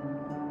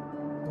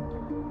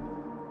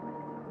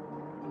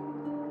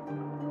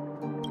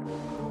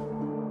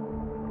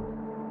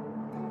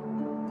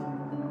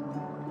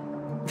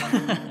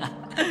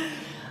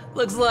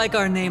 Looks like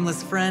our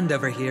nameless friend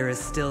over here is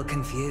still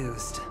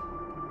confused.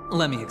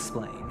 Let me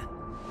explain.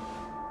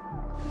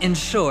 In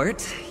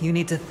short, you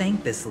need to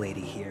thank this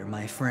lady here,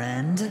 my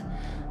friend.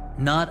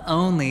 Not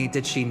only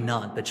did she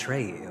not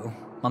betray you,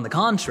 on the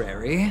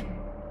contrary,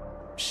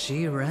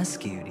 she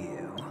rescued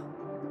you.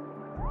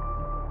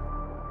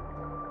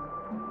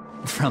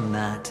 From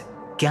that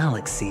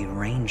Galaxy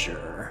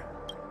Ranger.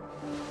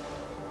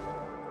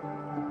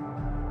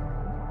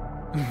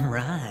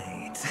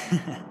 Right.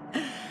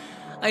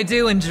 I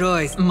do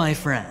enjoy my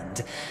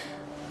friend.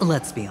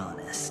 Let's be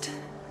honest.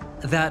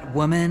 That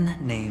woman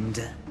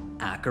named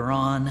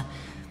Acheron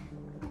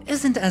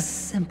isn't as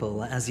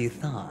simple as you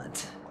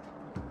thought.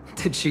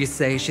 Did she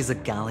say she's a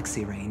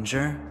Galaxy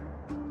Ranger?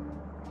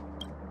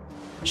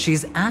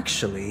 She's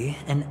actually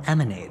an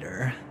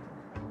emanator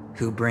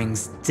who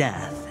brings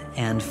death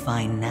and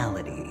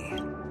finality.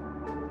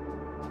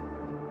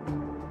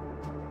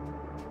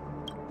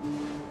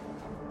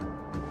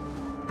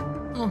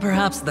 Well,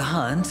 perhaps the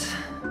hunt,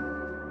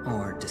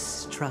 or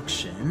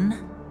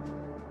destruction,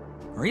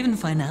 or even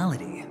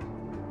finality.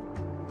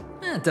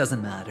 It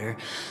doesn't matter.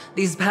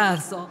 These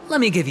paths all... Let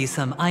me give you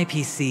some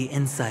IPC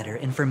insider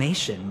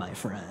information, my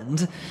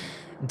friend.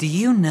 Do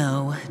you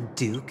know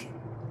Duke?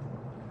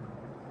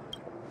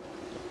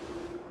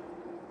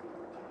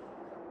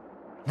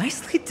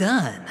 Nicely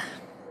done.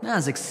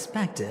 As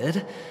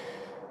expected.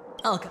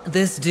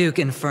 This Duke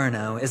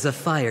Inferno is a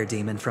fire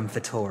demon from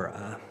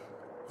Fetora.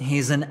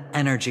 He's an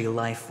energy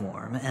life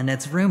form, and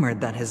it's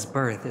rumored that his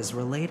birth is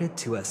related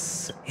to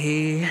us.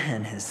 He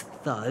and his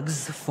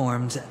thugs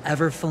formed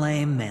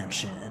Everflame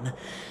Mansion,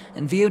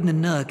 and viewed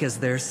Nanook as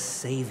their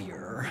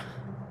savior.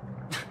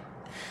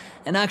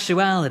 In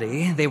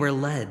actuality, they were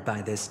led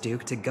by this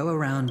Duke to go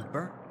around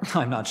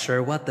I'm not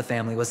sure what the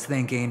family was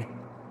thinking.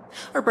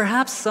 Or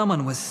perhaps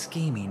someone was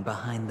scheming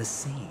behind the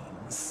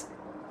scenes.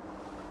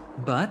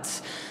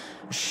 But,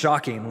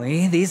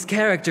 shockingly, these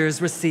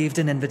characters received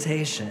an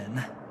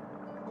invitation.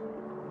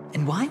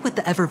 And why would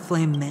the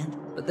Everflame Man?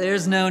 But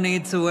there's no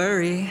need to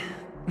worry.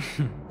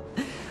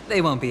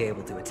 They won't be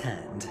able to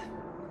attend.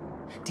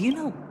 Do you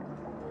know?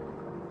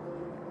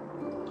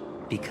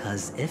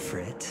 Because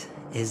Ifrit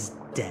is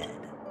dead.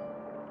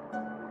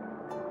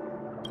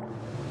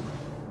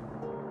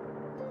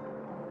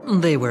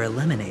 They were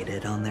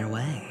eliminated on their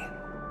way.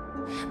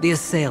 The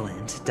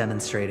assailant,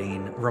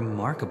 demonstrating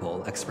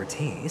remarkable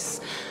expertise,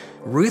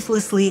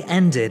 ruthlessly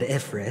ended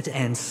Ifrit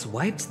and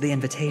swiped the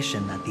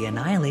invitation that the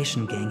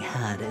Annihilation Gang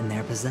had in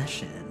their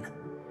possession.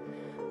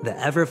 The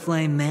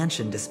Everflame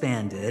Mansion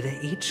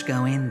disbanded, each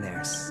going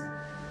theirs.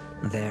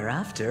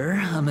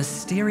 Thereafter, a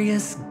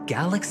mysterious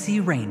Galaxy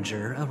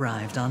Ranger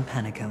arrived on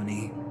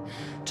Penacony,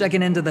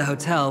 checking into the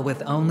hotel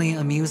with only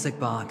a music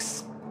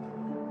box.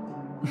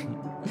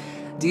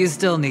 Do you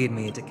still need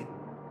me to...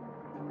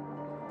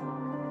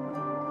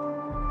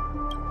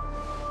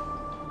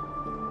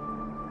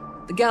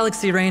 The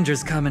Galaxy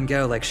Rangers come and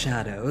go like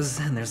shadows,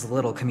 and there's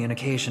little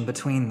communication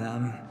between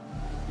them.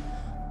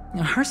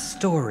 Her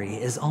story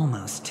is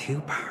almost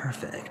too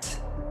perfect.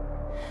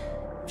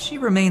 If she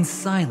remains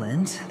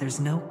silent,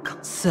 there's no...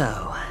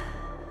 So,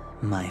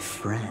 my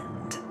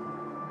friend,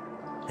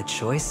 the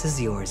choice is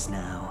yours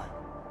now.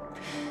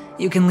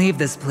 You can leave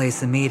this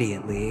place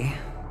immediately,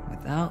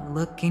 without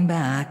looking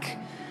back,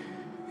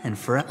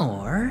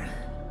 or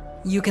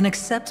you can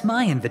accept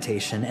my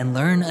invitation and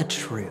learn a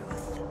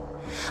truth.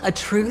 A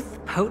truth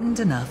potent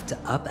enough to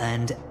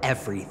upend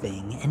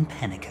everything in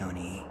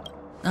Penacony.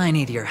 I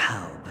need your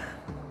help,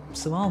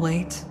 so I'll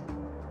wait,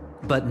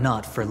 but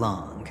not for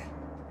long.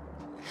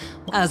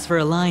 As for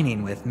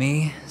aligning with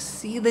me,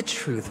 see the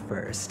truth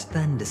first,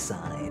 then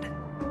decide.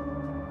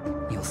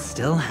 You'll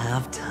still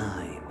have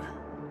time.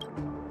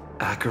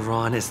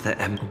 Acheron is the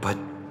but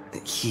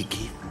he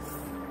gave...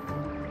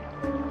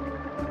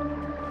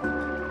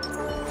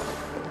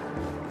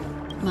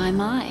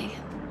 My.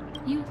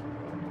 You...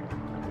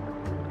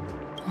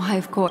 Why,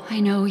 of course,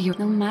 I know you.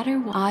 No matter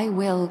what, I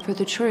will for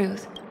the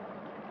truth.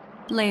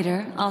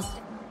 Later, I'll...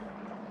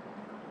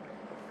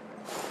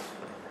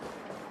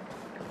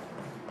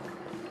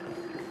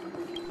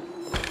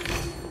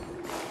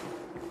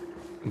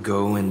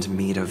 Go and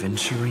meet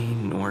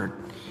Aventurine, or...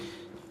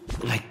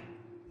 like...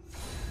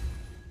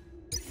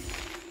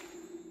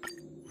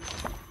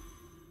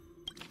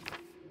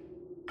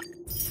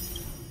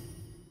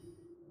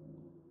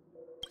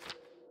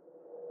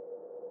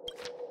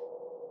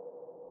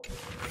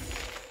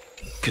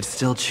 Could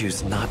still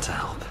choose not to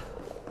help.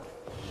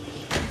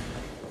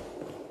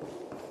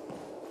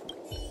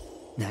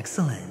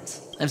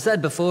 Excellent. I've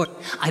said before,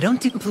 I don't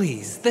do.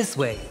 Please, this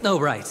way. Oh,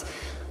 right.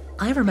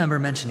 I remember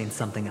mentioning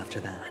something after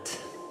that.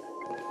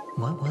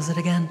 What was it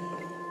again?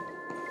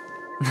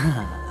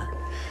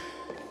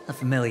 A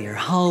familiar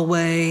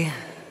hallway,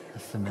 a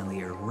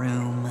familiar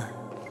room.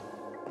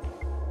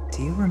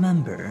 Do you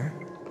remember?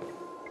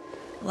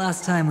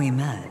 Last time we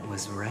met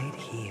was right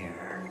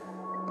here.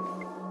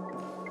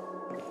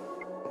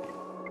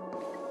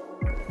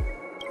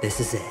 This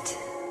is it.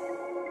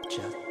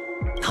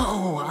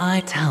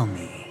 Tell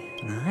me.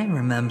 I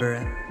remember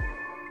it.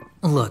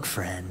 Look,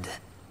 friend.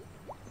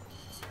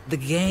 The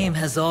game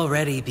has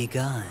already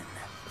begun.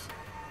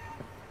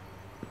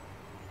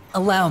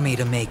 Allow me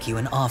to make you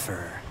an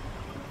offer.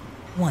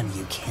 One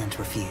you can't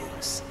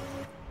refuse.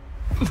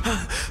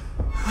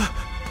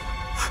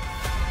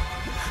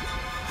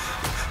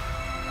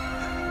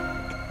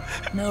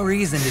 No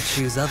reason to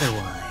choose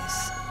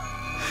otherwise.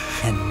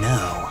 And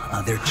no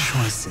other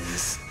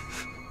choices.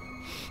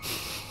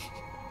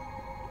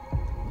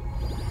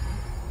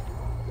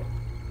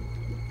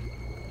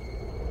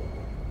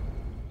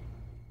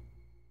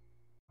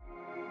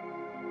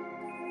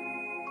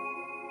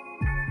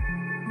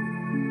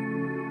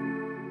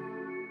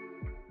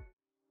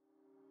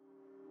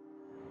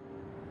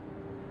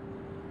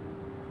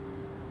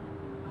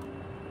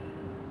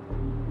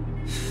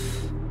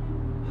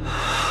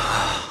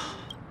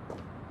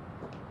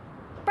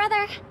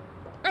 Brother,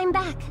 I'm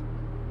back.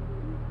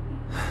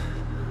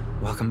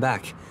 Welcome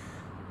back.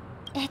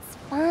 It's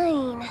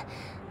fine.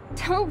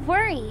 Don't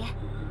worry.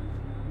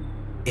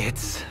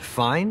 It's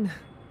fine?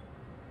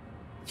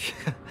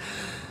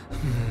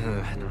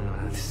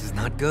 No, this is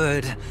not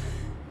good.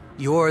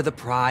 You're the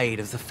pride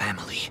of the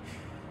family.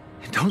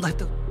 Don't let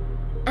the...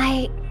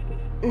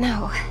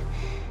 No.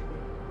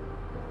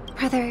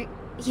 Brother,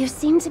 you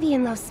seem to be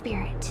in low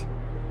spirit.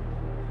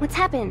 What's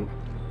happened?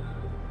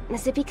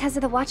 Is it because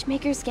of the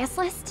Watchmaker's guest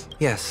list?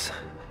 Yes.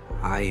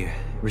 I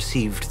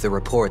received the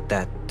report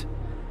that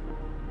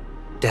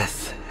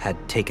death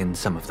had taken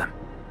some of them.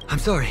 I'm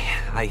sorry,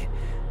 I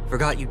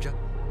forgot you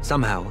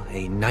Somehow,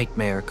 a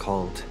nightmare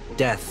called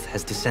death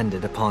has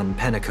descended upon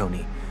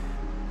Penacony,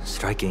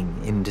 striking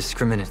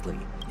indiscriminately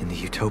in the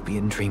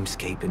utopian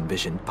dreamscape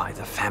envisioned by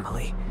the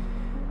family.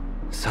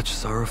 Such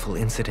sorrowful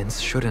incidents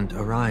shouldn't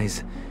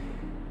arise.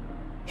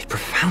 It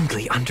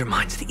profoundly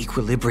undermines the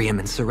equilibrium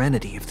and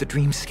serenity of the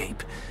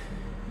dreamscape.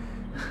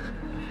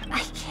 I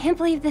can't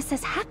believe this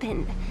has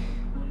happened.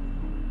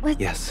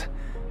 Yes.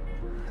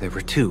 There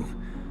were two.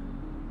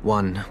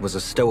 One was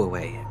a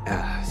stowaway,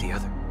 the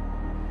other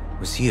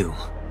was you.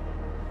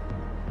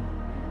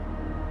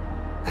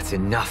 That's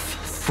enough,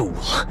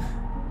 fool.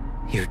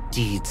 Your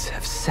deeds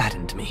have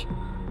saddened me.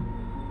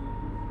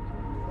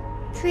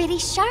 Pretty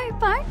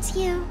sharp, aren't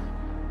you?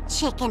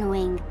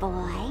 Chicken-winged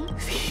boy.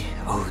 The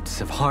Odes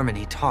of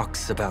Harmony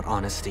talks about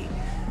honesty.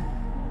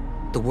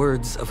 The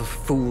words of a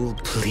fool,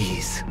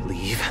 please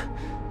leave.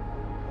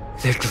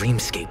 Their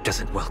dreamscape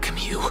doesn't welcome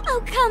you.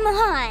 Oh, come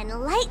on,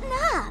 lighten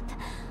up.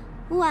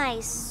 Why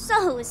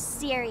so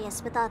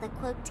serious with all the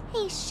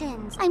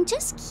quotations? I'm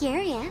just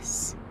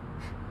curious.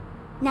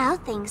 Now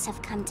things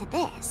have come to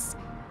this.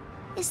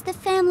 Is the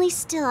family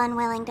still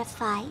unwilling to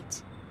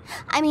fight?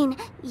 I mean,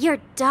 your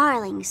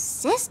darling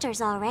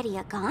sister's already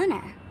a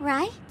goner,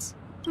 right?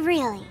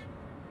 Really?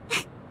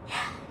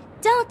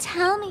 Don't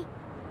tell me.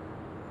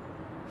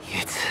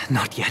 It's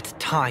not yet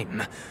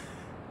time.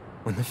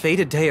 When the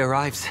fated day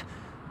arrives,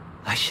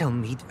 I shall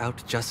mete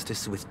out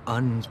justice with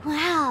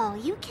Wow,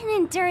 you can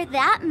endure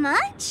that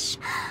much?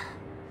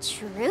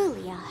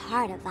 Truly a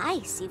heart of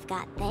ice you've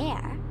got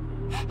there.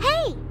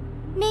 Hey,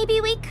 maybe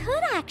we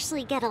could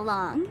actually get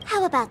along.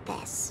 How about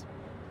this?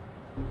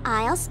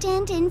 I'll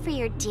stand in for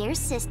your dear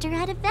sister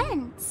at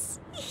events.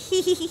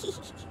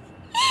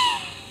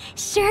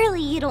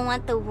 Surely you don't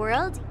want the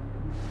world...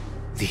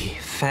 The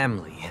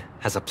family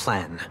has a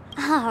plan.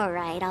 All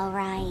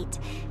right.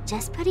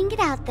 Just putting it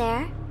out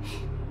there.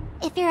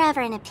 If you're ever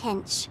in a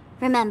pinch,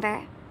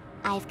 remember,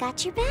 I've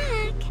got your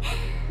back.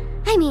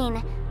 I mean,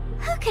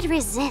 who could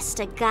resist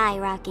a guy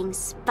rocking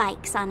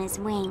spikes on his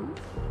wing?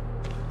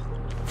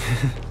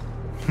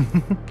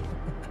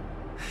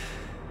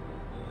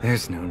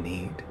 There's no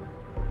need.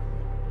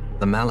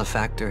 The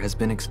malefactor has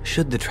been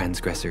should the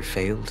transgressor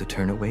fail to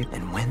turn away,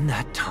 and when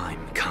that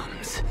time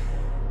comes,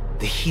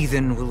 the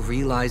heathen will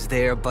realize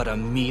they're but a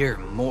mere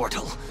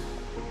mortal,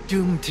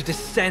 doomed to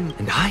descend,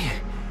 and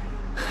I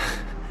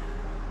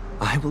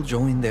will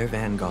join their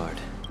vanguard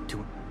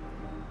to...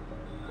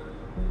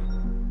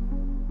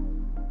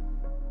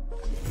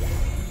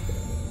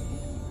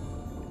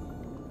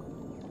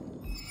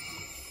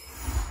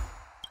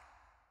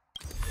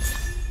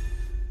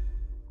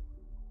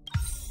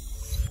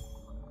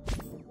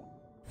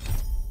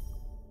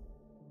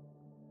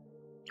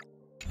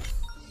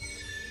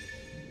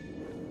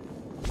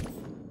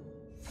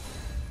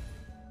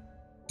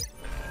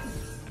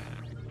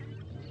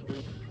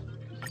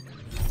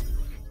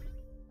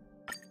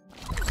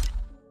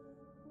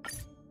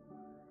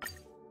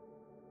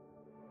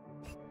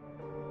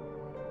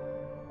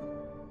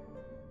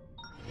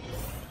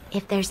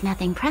 If there's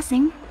nothing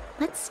pressing,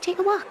 Let's take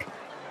a walk.